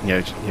say,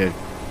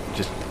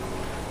 just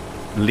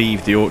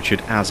leave the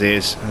orchard as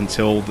is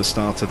until the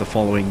start of the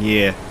following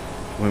year,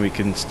 when we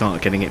can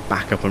start getting it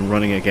back up and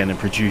running again and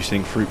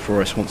producing fruit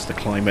for us once the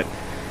climate,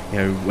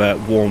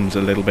 warms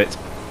a little bit.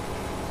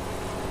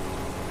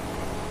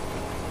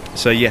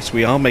 So yes,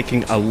 we are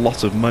making a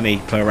lot of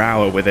money per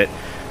hour with it,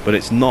 but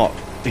it's not,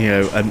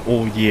 an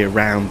all year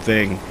round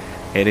thing.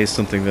 It is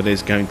something that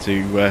is going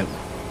to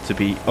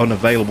be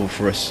unavailable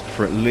for us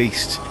for at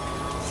least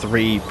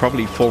 3,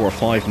 probably 4 or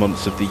 5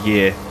 months of the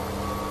year.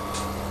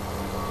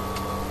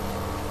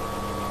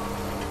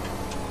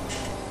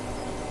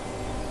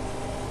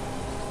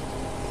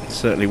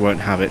 Certainly won't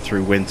have it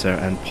through winter,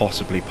 and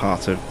possibly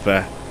part of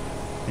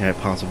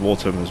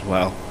autumn as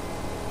well.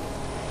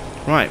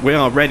 Right, we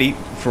are ready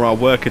for our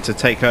worker to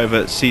take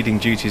over seeding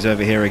duties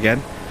over here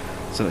again.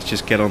 So let's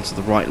just get onto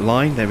the right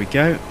line. There we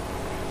go,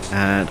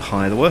 and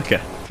hire the worker.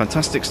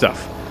 Fantastic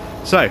stuff.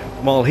 So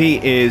while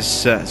he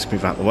is let's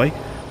move out of the way.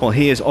 While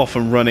he is off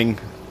and running,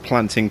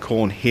 planting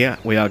corn here,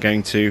 we are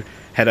going to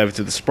head over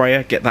to the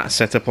sprayer, get that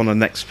set up on the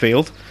next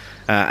field,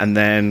 and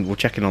then we'll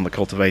check in on the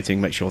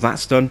cultivating, make sure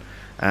that's done,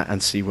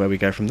 and see where we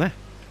go from there.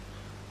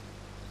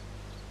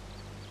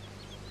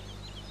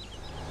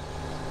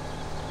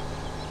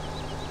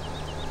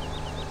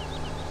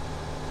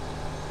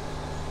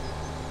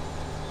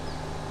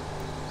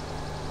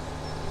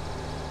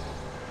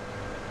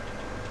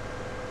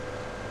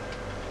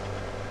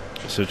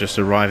 So just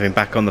arriving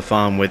back on the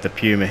farm with the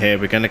Puma here.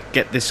 We're going to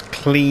get this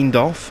cleaned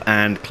off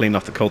and clean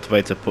off the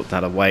cultivator, put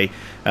that away.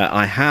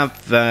 I have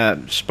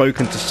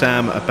spoken to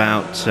Sam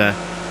about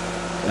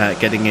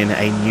getting in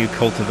a new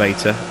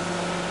cultivator,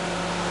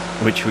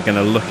 which we're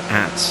going to look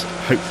at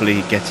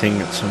hopefully getting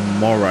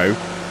tomorrow.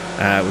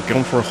 We've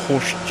gone for a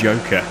horse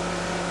joker.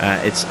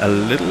 It's a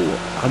little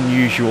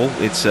unusual.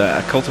 It's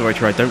a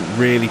cultivator I don't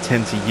really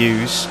tend to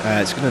use.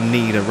 It's going to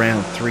need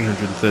around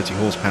 330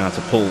 horsepower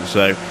to pull,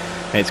 so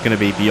it's going to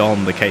be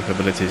beyond the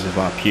capabilities of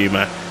our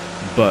Puma.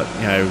 But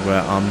you know,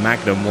 our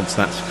Magnum, once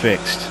that's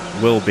fixed,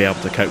 will be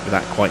able to cope with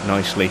that quite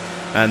nicely,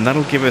 and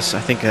that'll give us, I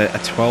think, a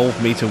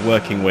 12-meter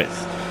working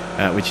width,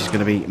 which is going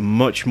to be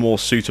much more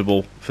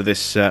suitable for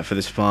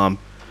this farm.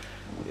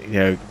 You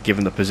know,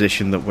 given the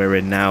position that we're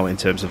in now in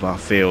terms of our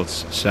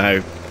fields.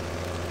 So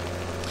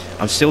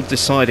I'm still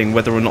deciding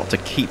whether or not to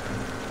keep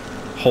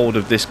hold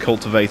of this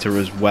cultivator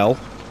as well,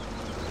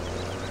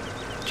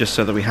 just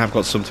so that we have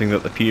got something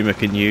that the Puma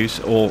can use,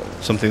 or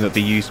something that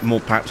they use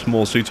more, perhaps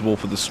more suitable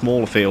for the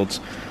smaller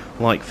fields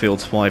like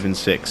fields 5 and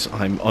 6.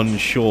 I'm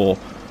unsure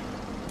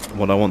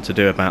what I want to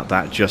do about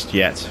that just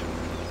yet.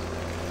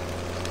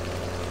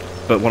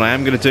 But what I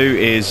am going to do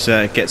is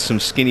get some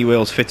skinny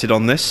wheels fitted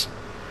on this,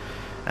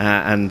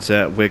 and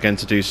we're going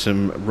to do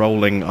some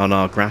rolling on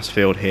our grass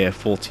field here.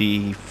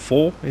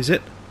 44, is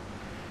it?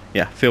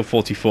 Yeah, field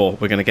 44.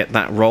 We're going to get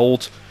that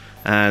rolled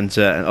and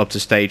up to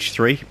stage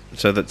 3,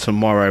 so that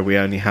tomorrow we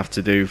only have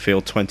to do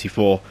field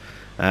 24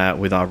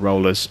 with our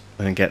rollers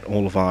and get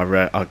all of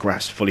our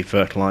grass fully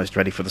fertilised,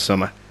 ready for the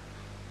summer.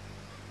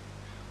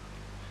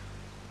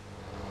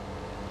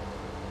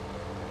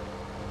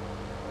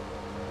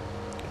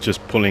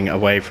 Just pulling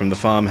away from the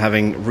farm,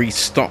 having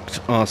restocked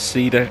our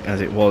seeder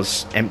as it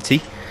was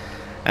empty,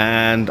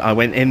 and I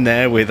went in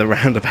there with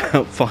around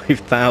about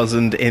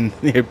 5,000 in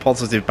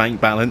positive bank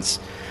balance,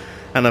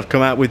 and I've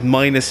come out with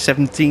minus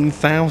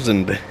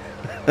 17,000.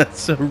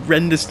 That's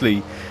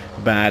horrendously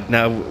bad.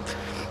 Now,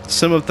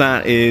 some of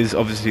that is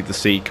obviously the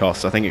seed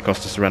costs. I think it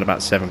cost us around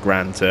about 7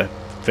 grand to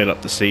fill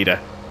up the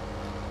seeder,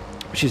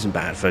 which isn't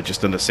bad for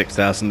just under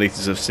 6,000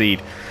 litres of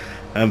seed.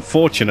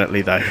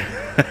 Unfortunately, though,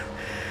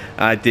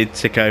 I did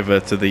tick over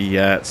to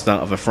the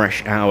start of a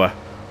fresh hour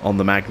on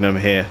the Magnum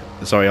here.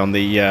 Sorry, on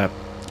the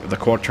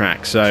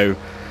Quadtrack. So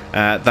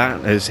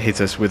that has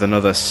hit us with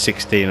another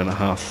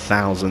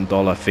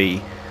 $16,500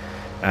 fee.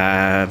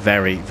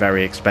 Very,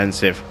 very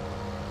expensive.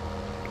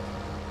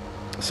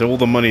 So all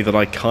the money that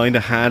I kind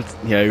of had,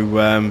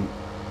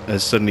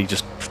 has suddenly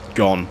just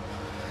gone.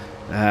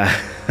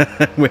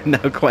 We're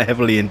now quite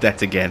heavily in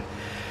debt again.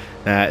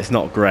 It's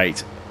not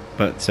great,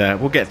 but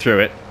we'll get through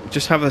it.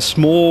 Just have a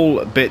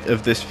small bit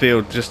of this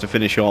field just to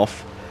finish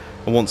off,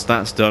 and once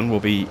that's done,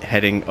 we'll be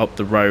heading up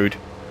the road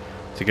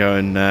to go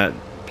and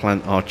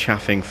plant our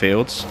chaffing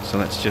fields. So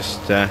let's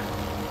just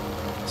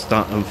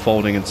start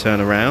unfolding and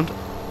turn around.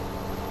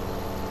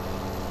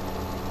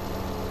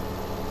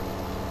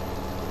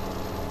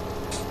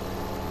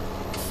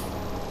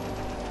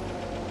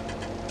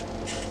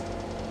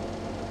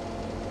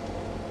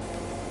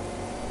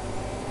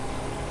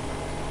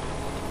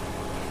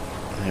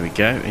 There we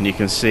go, and you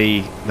can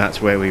see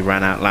that's where we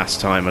ran out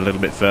last time, a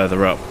little bit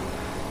further up,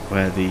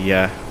 where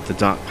the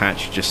dark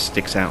patch just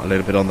sticks out a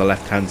little bit on the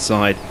left hand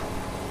side.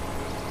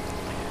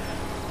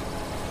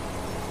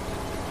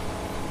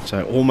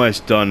 So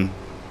almost done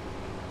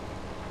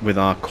with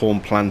our corn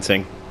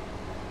planting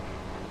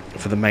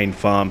for the main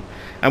farm,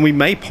 and we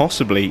may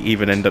possibly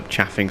even end up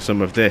chaffing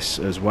some of this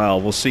as well.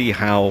 We'll see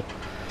how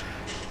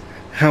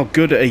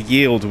good a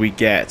yield we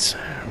get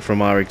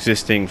from our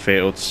existing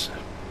fields.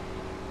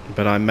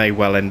 But I may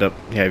well end up,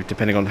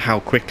 depending on how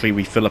quickly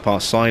we fill up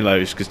our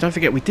silos, because don't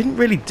forget, we didn't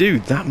really do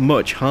that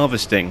much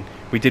harvesting.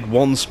 We did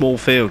one small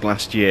field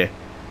last year,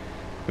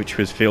 which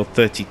was field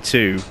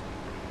 32,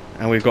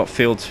 and we've got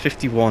fields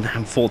 51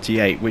 and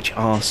 48, which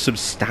are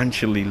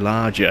substantially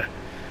larger.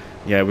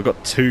 Yeah, we've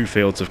got 2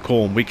 fields of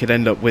corn. We could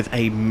end up with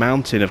a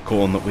mountain of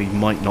corn that we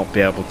might not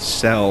be able to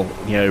sell,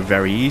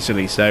 very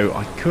easily. So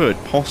I could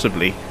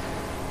possibly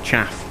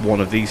chaff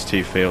one of these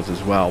 2 fields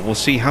as well. We'll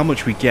see how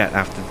much we get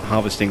after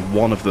harvesting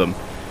one of them,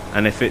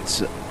 and if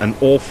it's an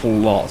awful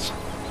lot,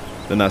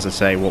 then as I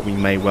say, what we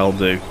may well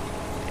do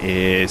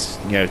is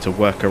to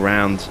work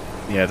around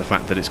the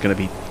fact that it's going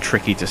to be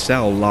tricky to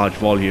sell large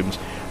volumes.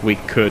 We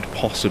could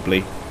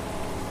possibly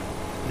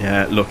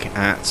look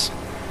at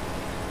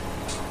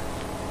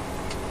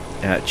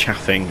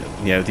chaffing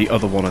the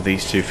other one of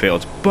these 2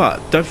 fields.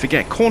 But don't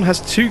forget, corn has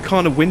 2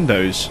 kind of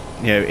windows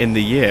in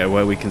the year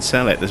where we can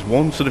sell it. There's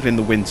one sort of in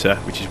the winter,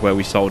 which is where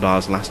we sold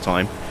ours last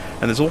time,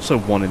 and there's also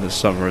one in the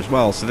summer as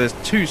well. So there's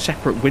 2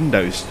 separate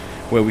windows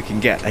where we can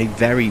get a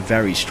very,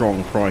 very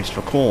strong price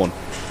for corn.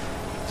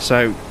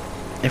 So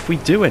if we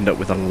do end up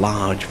with a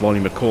large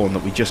volume of corn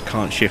that we just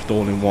can't shift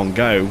all in one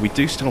go, we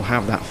do still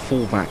have that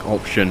fallback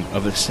option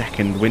of a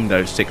second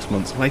window 6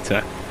 months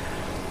later.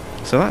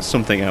 So that's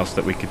something else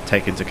that we could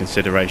take into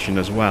consideration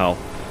as well.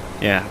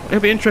 Yeah, it'll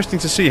be interesting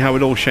to see how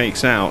it all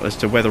shakes out as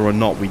to whether or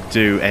not we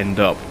do end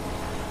up,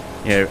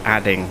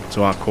 adding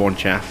to our corn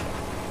chaff.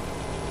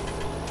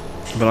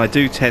 But I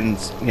do tend,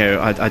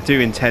 I do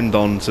intend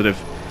on sort of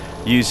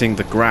using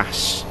the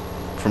grass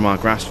from our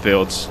grass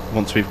fields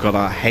once we've got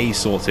our hay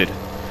sorted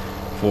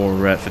for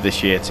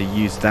this year, to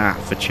use that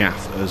for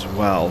chaff as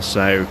well.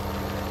 So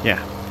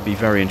yeah, be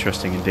very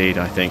interesting indeed,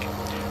 I think.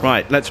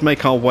 Right, let's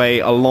make our way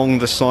along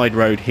the side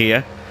road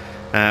here.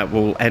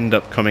 We'll end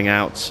up coming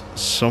out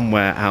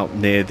somewhere out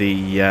near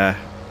the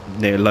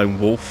near Lone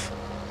Wolf,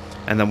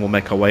 and then we'll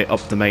make our way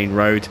up the main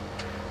road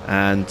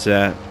and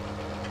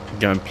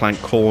go and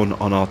plant corn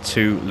on our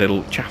two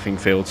little chaffing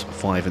fields,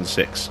 5 and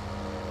 6.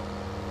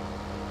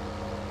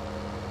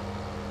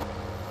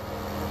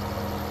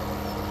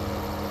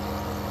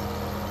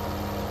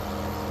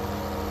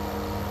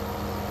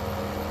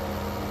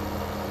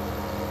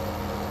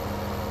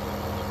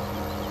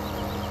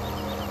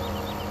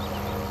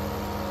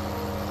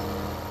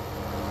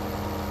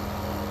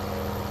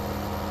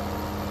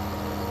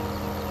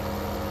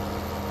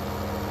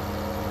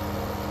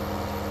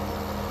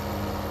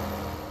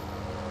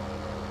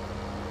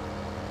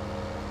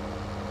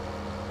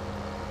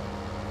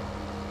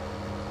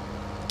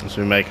 As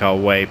we make our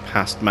way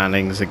past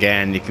Mannings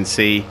again, you can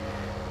see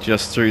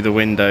just through the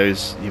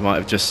windows, you might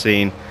have just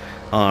seen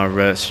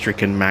our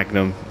stricken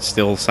Magnum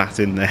still sat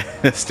in there,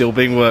 still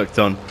being worked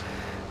on.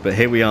 But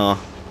here we are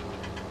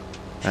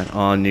at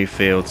our new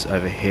fields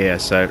over here.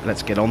 So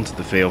let's get onto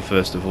the field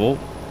first of all.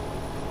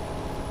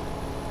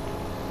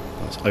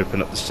 Let's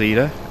open up the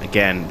seeder.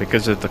 Again,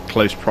 because of the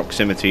close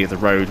proximity of the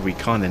road, we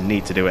kind of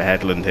need to do a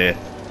headland here.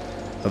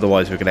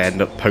 Otherwise we're going to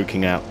end up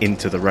poking out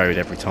into the road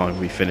every time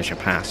we finish a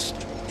pass.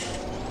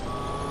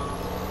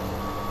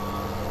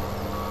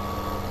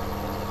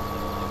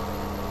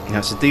 Now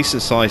it's a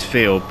decent sized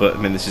field, but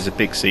I mean this is a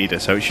big seeder,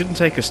 so it shouldn't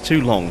take us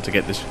too long to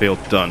get this field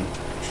done.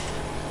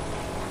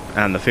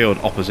 And the field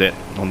opposite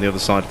on the other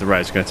side of the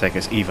road is going to take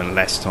us even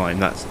less time.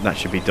 That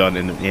should be done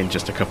in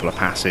just a couple of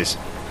passes.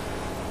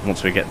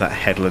 Once we get that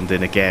headland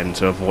in again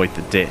to avoid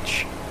the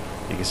ditch.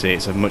 You can see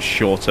it's a much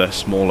shorter,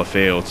 smaller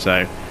field,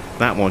 so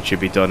that one should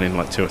be done in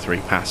like 2 or 3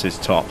 passes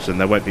tops, and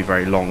there won't be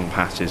very long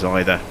passes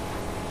either.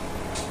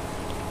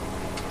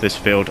 This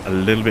field a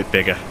little bit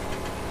bigger,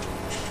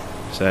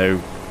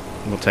 so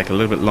we'll take a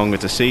little bit longer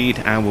to seed,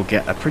 and we'll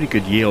get a pretty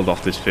good yield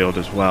off this field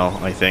as well,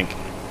 I think.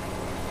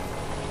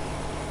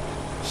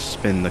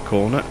 Spin the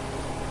corner.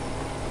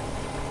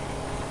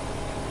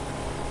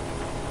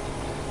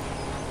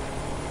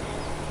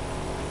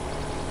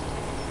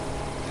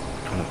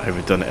 Kind of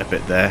overdone it a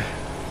bit there.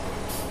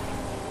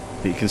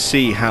 But you can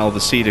see how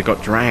the seeder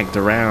got dragged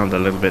around a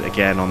little bit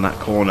again on that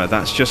corner.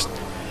 That's just,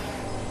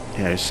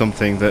 you know,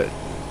 something that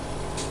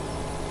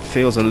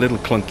feels a little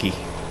clunky.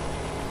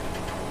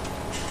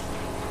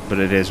 But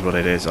it is what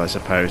it is, I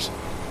suppose.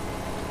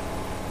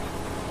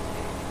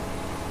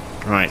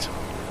 Right,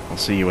 I'll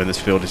see you when this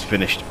field is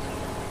finished.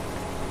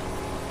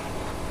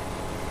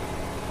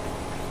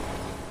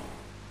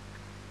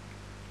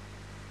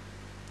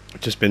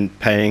 I've just been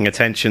paying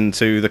attention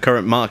to the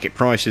current market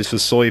prices for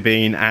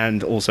soybean,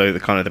 and also the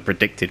kind of the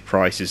predicted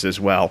prices as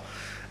well.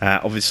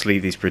 Obviously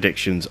these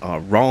predictions are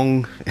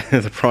wrong.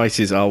 The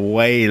prices are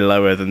way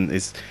lower than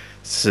is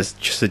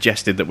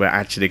suggested that we're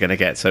actually going to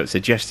get. So it's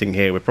suggesting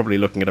here we're probably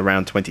looking at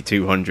around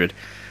 2200,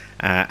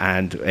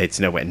 and it's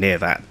nowhere near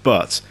that.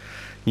 But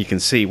you can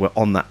see we're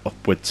on that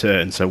upward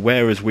turn. So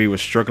whereas we were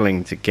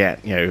struggling to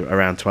get, you know,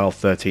 around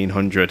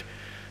 1300,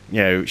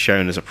 you know,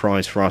 shown as a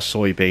price for our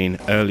soybean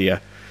earlier,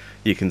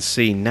 you can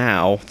see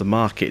now the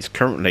market is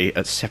currently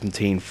at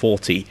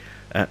 1740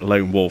 at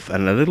Lone Wolf,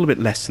 and a little bit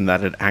less than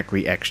that at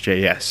Agri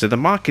XJS. So the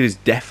market is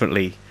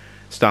definitely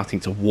starting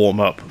to warm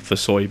up for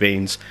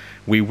soybeans.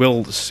 We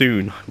will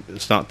soon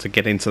start to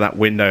get into that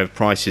window of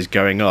prices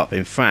going up.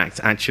 In fact,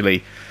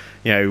 actually,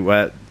 you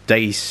know,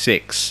 day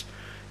 6,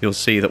 you'll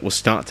see that we'll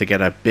start to get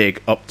a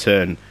big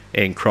upturn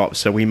in crops.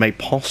 So we may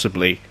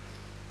possibly,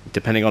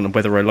 depending on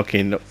whether we're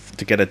looking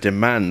to get a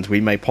demand,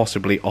 we may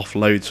possibly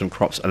offload some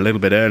crops a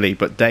little bit early.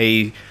 But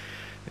day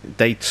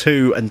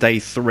 2 and day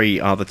 3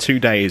 are the 2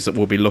 days that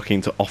we'll be looking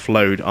to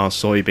offload our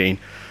soybean.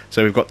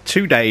 So we've got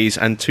 2 days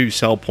and 2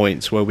 sell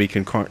points where we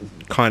can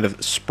kind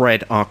of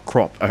spread our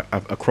crop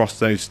across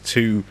those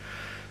two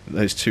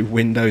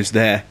windows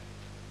there,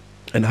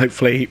 and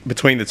hopefully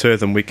between the 2 of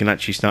them we can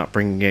actually start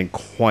bringing in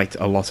quite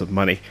a lot of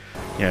money,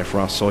 you know, for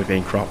our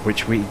soybean crop,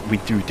 which we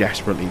do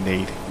desperately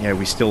need. You know,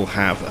 we still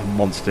have a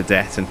monster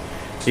debt, and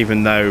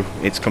even though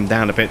it's come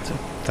down a bit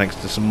thanks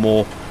to some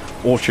more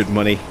orchard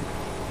money,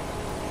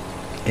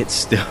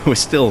 we're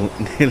still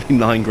nearly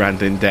 9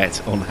 grand in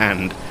debt on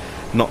hand,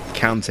 not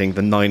counting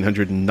the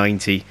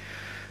 990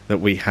 that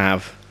we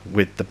have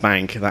with the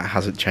bank. That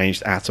hasn't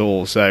changed at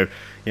all. So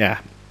yeah,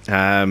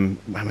 I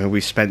mean,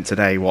 we spent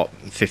today what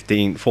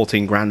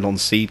 14 grand on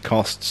seed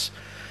costs.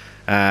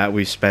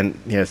 We've spent,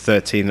 you know,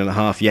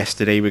 13.5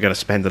 yesterday. We're going to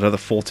spend another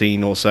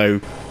 14 or so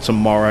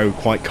tomorrow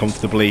quite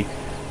comfortably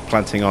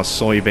planting our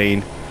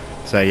soybean.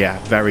 So yeah,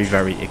 very,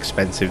 very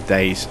expensive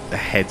days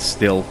ahead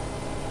still.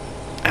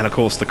 And of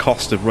course the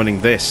cost of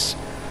running this,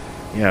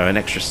 you know, an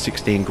extra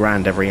 16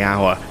 grand every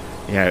hour.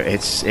 You know,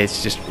 it's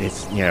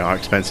you know, our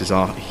expenses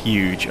are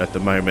huge at the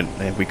moment,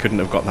 and we couldn't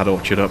have got that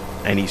orchard up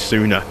any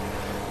sooner.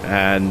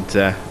 And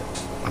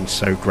I'm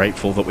so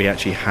grateful that we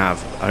actually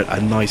have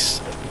a nice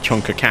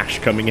chunk of cash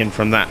coming in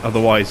from that.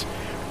 Otherwise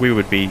we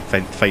would be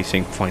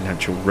facing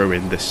financial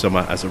ruin this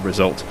summer as a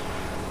result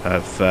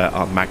of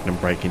our Magnum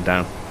breaking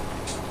down.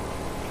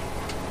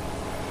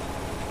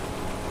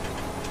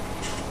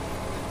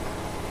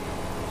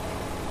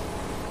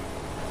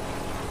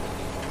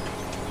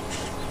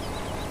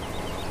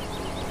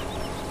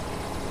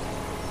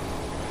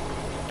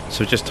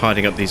 So just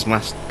tidying up these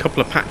last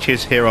couple of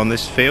patches here on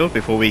this field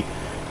before we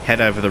head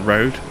over the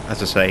road.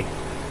 As I say,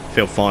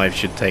 field 5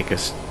 should take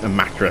us a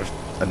matter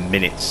of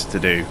minutes to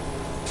do.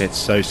 It's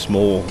so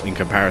small in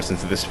comparison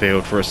to this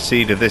field. For a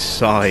seed of this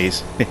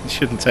size, it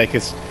shouldn't take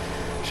us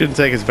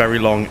very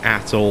long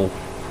at all.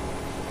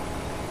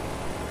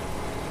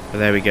 But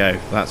there we go.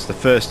 That's the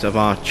first of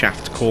our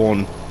chaffed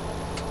corn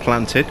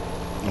planted,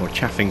 or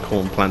chaffing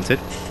corn planted.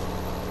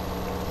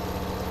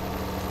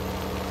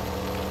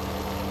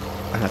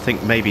 And I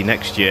think maybe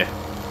next year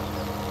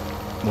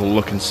we'll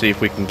look and see if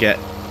we can get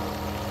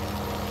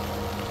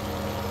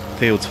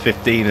fields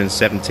 15 and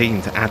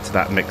 17 to add to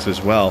that mix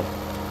as well.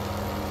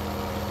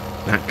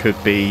 That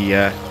could be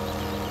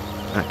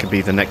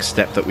the next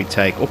step that we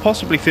take, or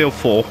possibly field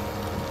 4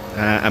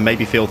 and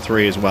maybe field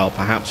 3 as well.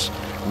 Perhaps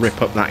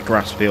rip up that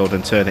grass field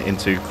and turn it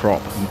into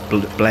crop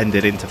and blend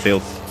it into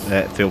field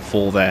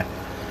 4 there.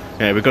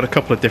 Yeah, we've got a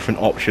couple of different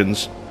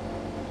options.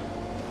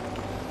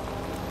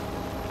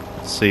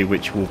 Let's see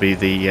which will be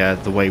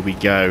the way we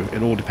go.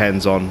 It all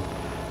depends on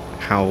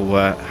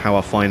how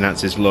our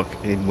finances look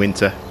in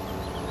winter.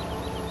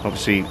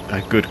 Obviously,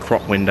 a good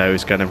crop window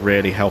is going to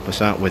really help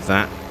us out with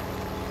that.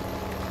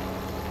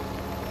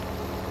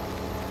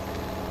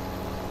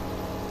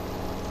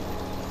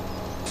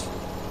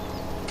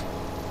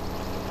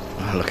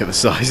 Oh, look at the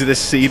size of this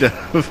cedar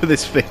for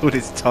this field.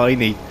 It's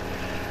tiny,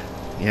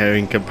 you know,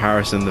 in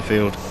comparison to the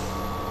field.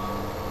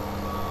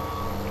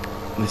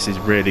 This is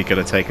really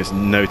going to take us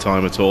no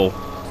time at all.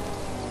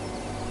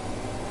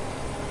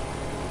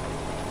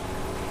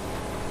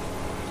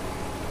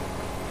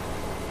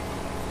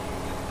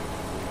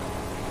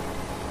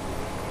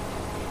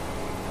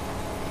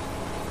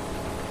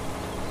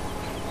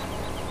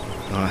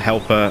 Our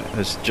helper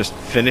has just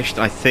finished.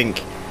 I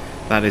think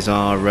that is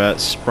our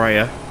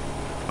sprayer.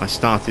 I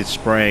started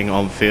spraying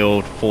on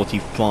field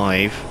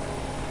 45.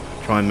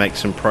 Try and make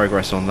some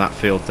progress on that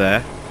field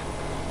there.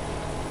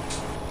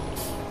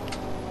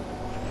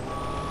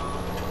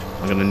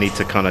 I'm going to need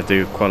to kind of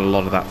do quite a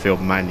lot of that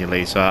field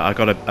manually, so I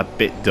got a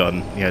bit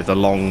done, you know, the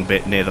long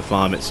bit near the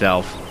farm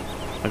itself.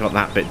 I got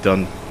that bit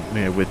done,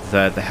 you know, with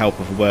the help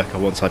of a worker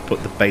once I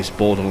put the base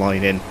border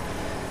line in,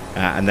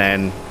 and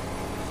then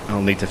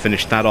I'll need to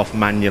finish that off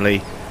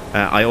manually.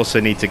 I also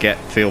need to get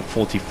field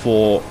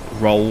 44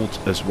 rolled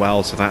as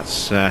well, so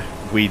that's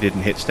weeded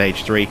and hit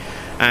stage 3.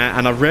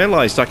 And I've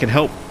realised I can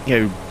help,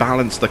 you know,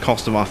 balance the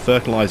cost of our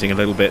fertilising a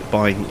little bit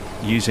by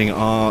using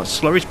our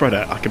slurry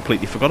spreader. I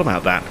completely forgot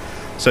about that.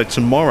 So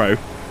tomorrow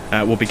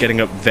we'll be getting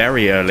up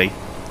very early,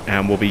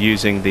 and we'll be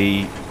using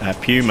the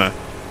Puma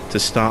to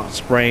start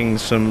spraying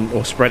some,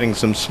 or spreading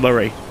some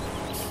slurry.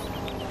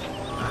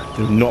 I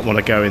do not want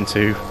to go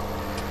into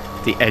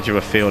the edge of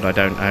a field I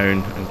don't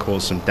own and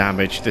cause some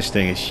damage. This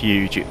thing is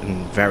huge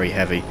and very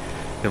heavy.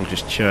 It'll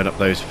just churn up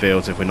those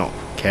fields if we're not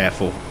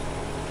careful.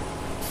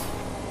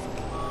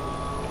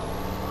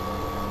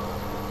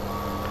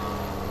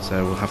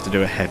 So we'll have to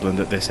do a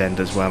headland at this end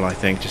as well, I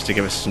think, just to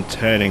give us some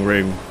turning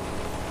room.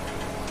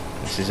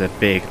 This is a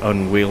big,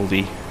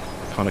 unwieldy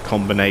kind of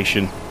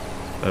combination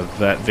of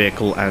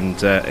vehicle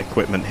and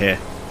equipment here.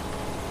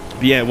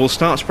 But yeah, we'll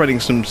start spreading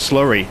some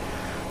slurry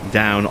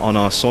down on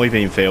our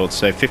soybean fields.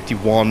 So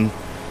 51,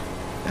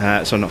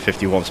 so not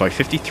 51, sorry,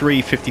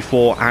 53,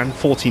 54 and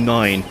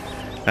 49.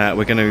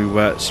 We're going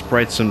to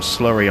spread some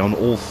slurry on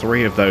all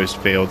 3 of those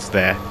fields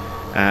there,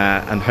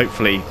 and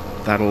hopefully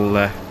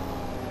that'll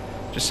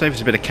just save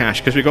us a bit of cash,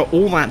 because we've got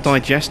all that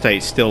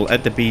digestate still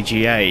at the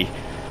BGA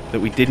that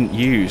we didn't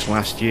use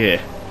last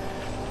year,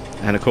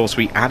 and of course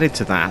we added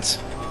to that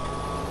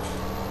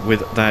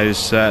with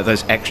those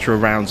extra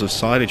rounds of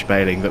silage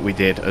baling that we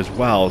did as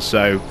well.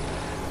 So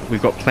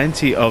we've got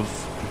plenty of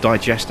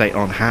digestate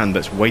on hand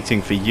that's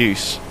waiting for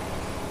use.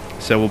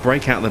 So we'll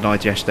break out the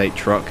digestate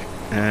truck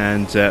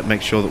and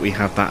make sure that we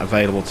have that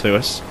available to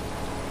us.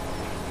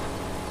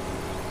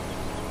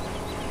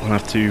 We'll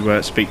have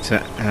to speak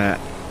to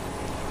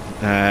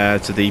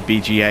the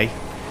BGA,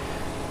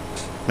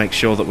 make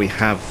sure that we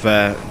have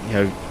you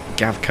know,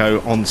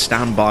 Gavco on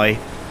standby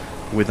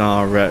with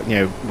our you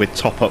know, with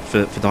top up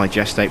for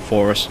digestate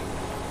for us,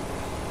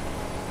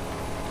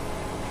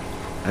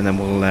 and then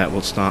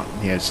we'll start,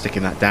 you know,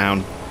 sticking that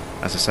down,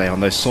 as I say, on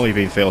those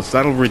soybean fields.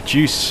 That'll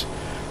reduce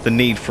the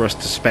need for us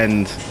to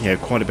spend, you know,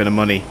 quite a bit of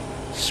money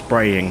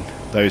spraying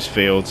those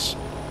fields.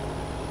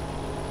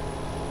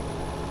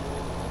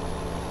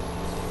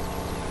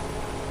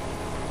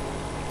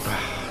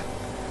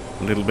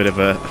 A little bit of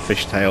a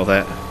fishtail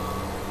there.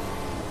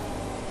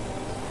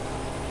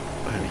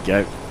 There we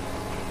go.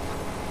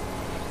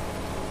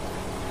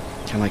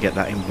 Can I get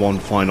that in one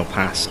final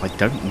pass? I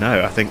don't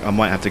know. I think I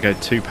might have to go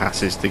 2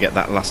 passes to get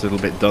that last little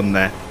bit done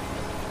there.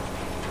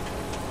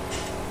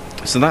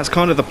 So that's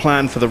kind of the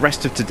plan for the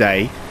rest of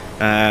today,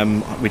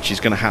 which is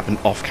going to happen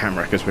off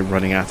camera because we're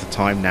running out of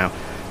time now.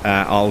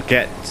 I'll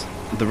get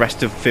the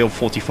rest of field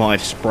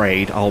 45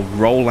 sprayed. I'll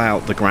roll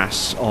out the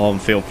grass on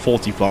field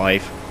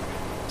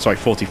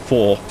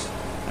 44,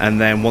 and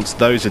then once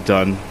those are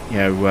done, you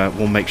know,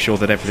 we'll make sure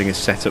that everything is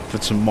set up for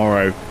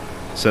tomorrow,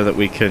 so that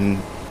we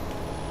can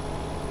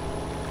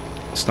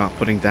start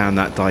putting down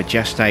that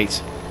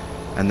digestate,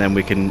 and then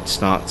we can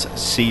start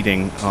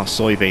seeding our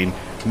soybean.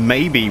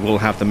 Maybe we'll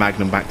have the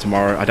Magnum back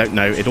tomorrow. I don't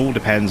know. It all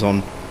depends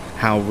on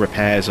how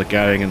repairs are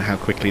going and how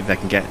quickly they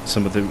can get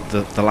some of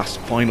the last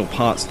final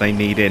parts they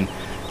need in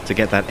to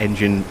get that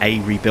engine A,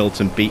 rebuilt,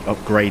 and B,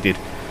 upgraded.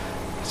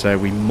 So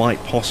we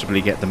might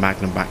possibly get the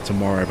Magnum back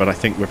tomorrow, but I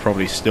think we're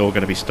probably still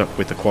going to be stuck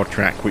with the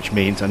Quadtrack, which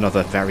means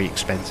another very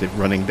expensive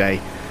running day.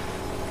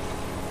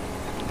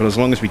 But as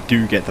long as we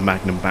do get the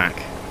Magnum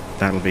back,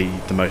 that'll be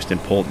the most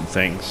important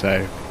thing.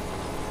 So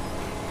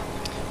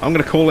I'm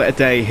going to call it a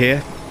day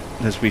here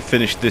as we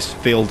finish this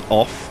field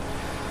off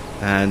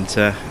and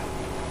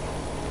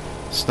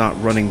start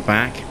running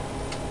back.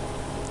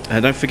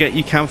 Don't forget,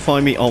 you can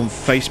find me on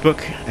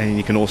Facebook, and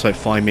you can also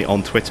find me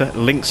on Twitter.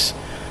 Links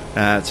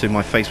to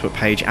my Facebook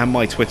page and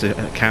my Twitter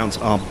account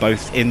are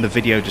both in the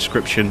video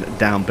description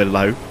down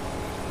below.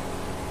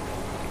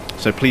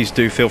 So please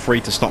do feel free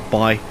to stop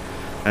by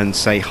and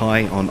say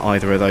hi on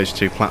either of those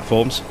two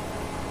platforms.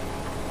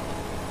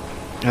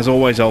 As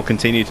always, I'll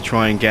continue to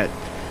try and get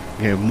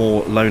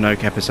more Lone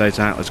Oak episodes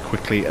out as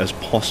quickly as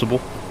possible.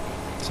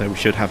 So we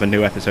should have a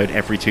new episode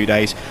every 2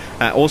 days.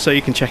 Also,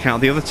 you can check out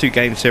the other two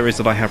game series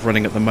that I have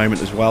running at the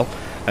moment as well.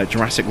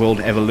 Jurassic World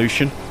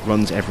Evolution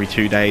runs every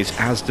 2 days,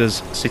 as does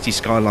City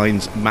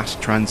Skylines Mass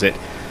Transit.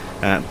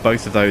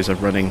 Both of those are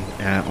running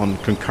on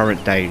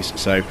concurrent days.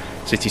 So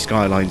City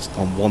Skylines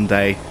on one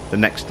day, the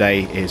next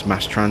day is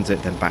Mass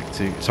Transit, then back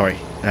to...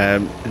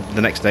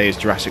 the next day is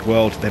Jurassic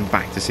World, then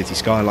back to City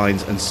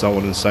Skylines, and so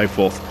on and so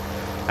forth.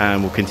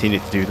 And we'll continue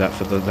to do that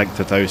for the length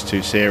of those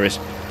two series.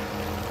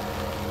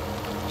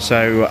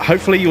 So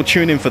hopefully you'll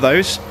tune in for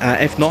those.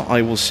 If not,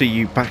 I will see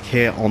you back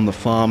here on the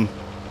farm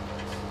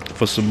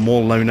for some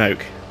more Lone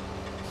Oak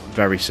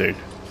very soon.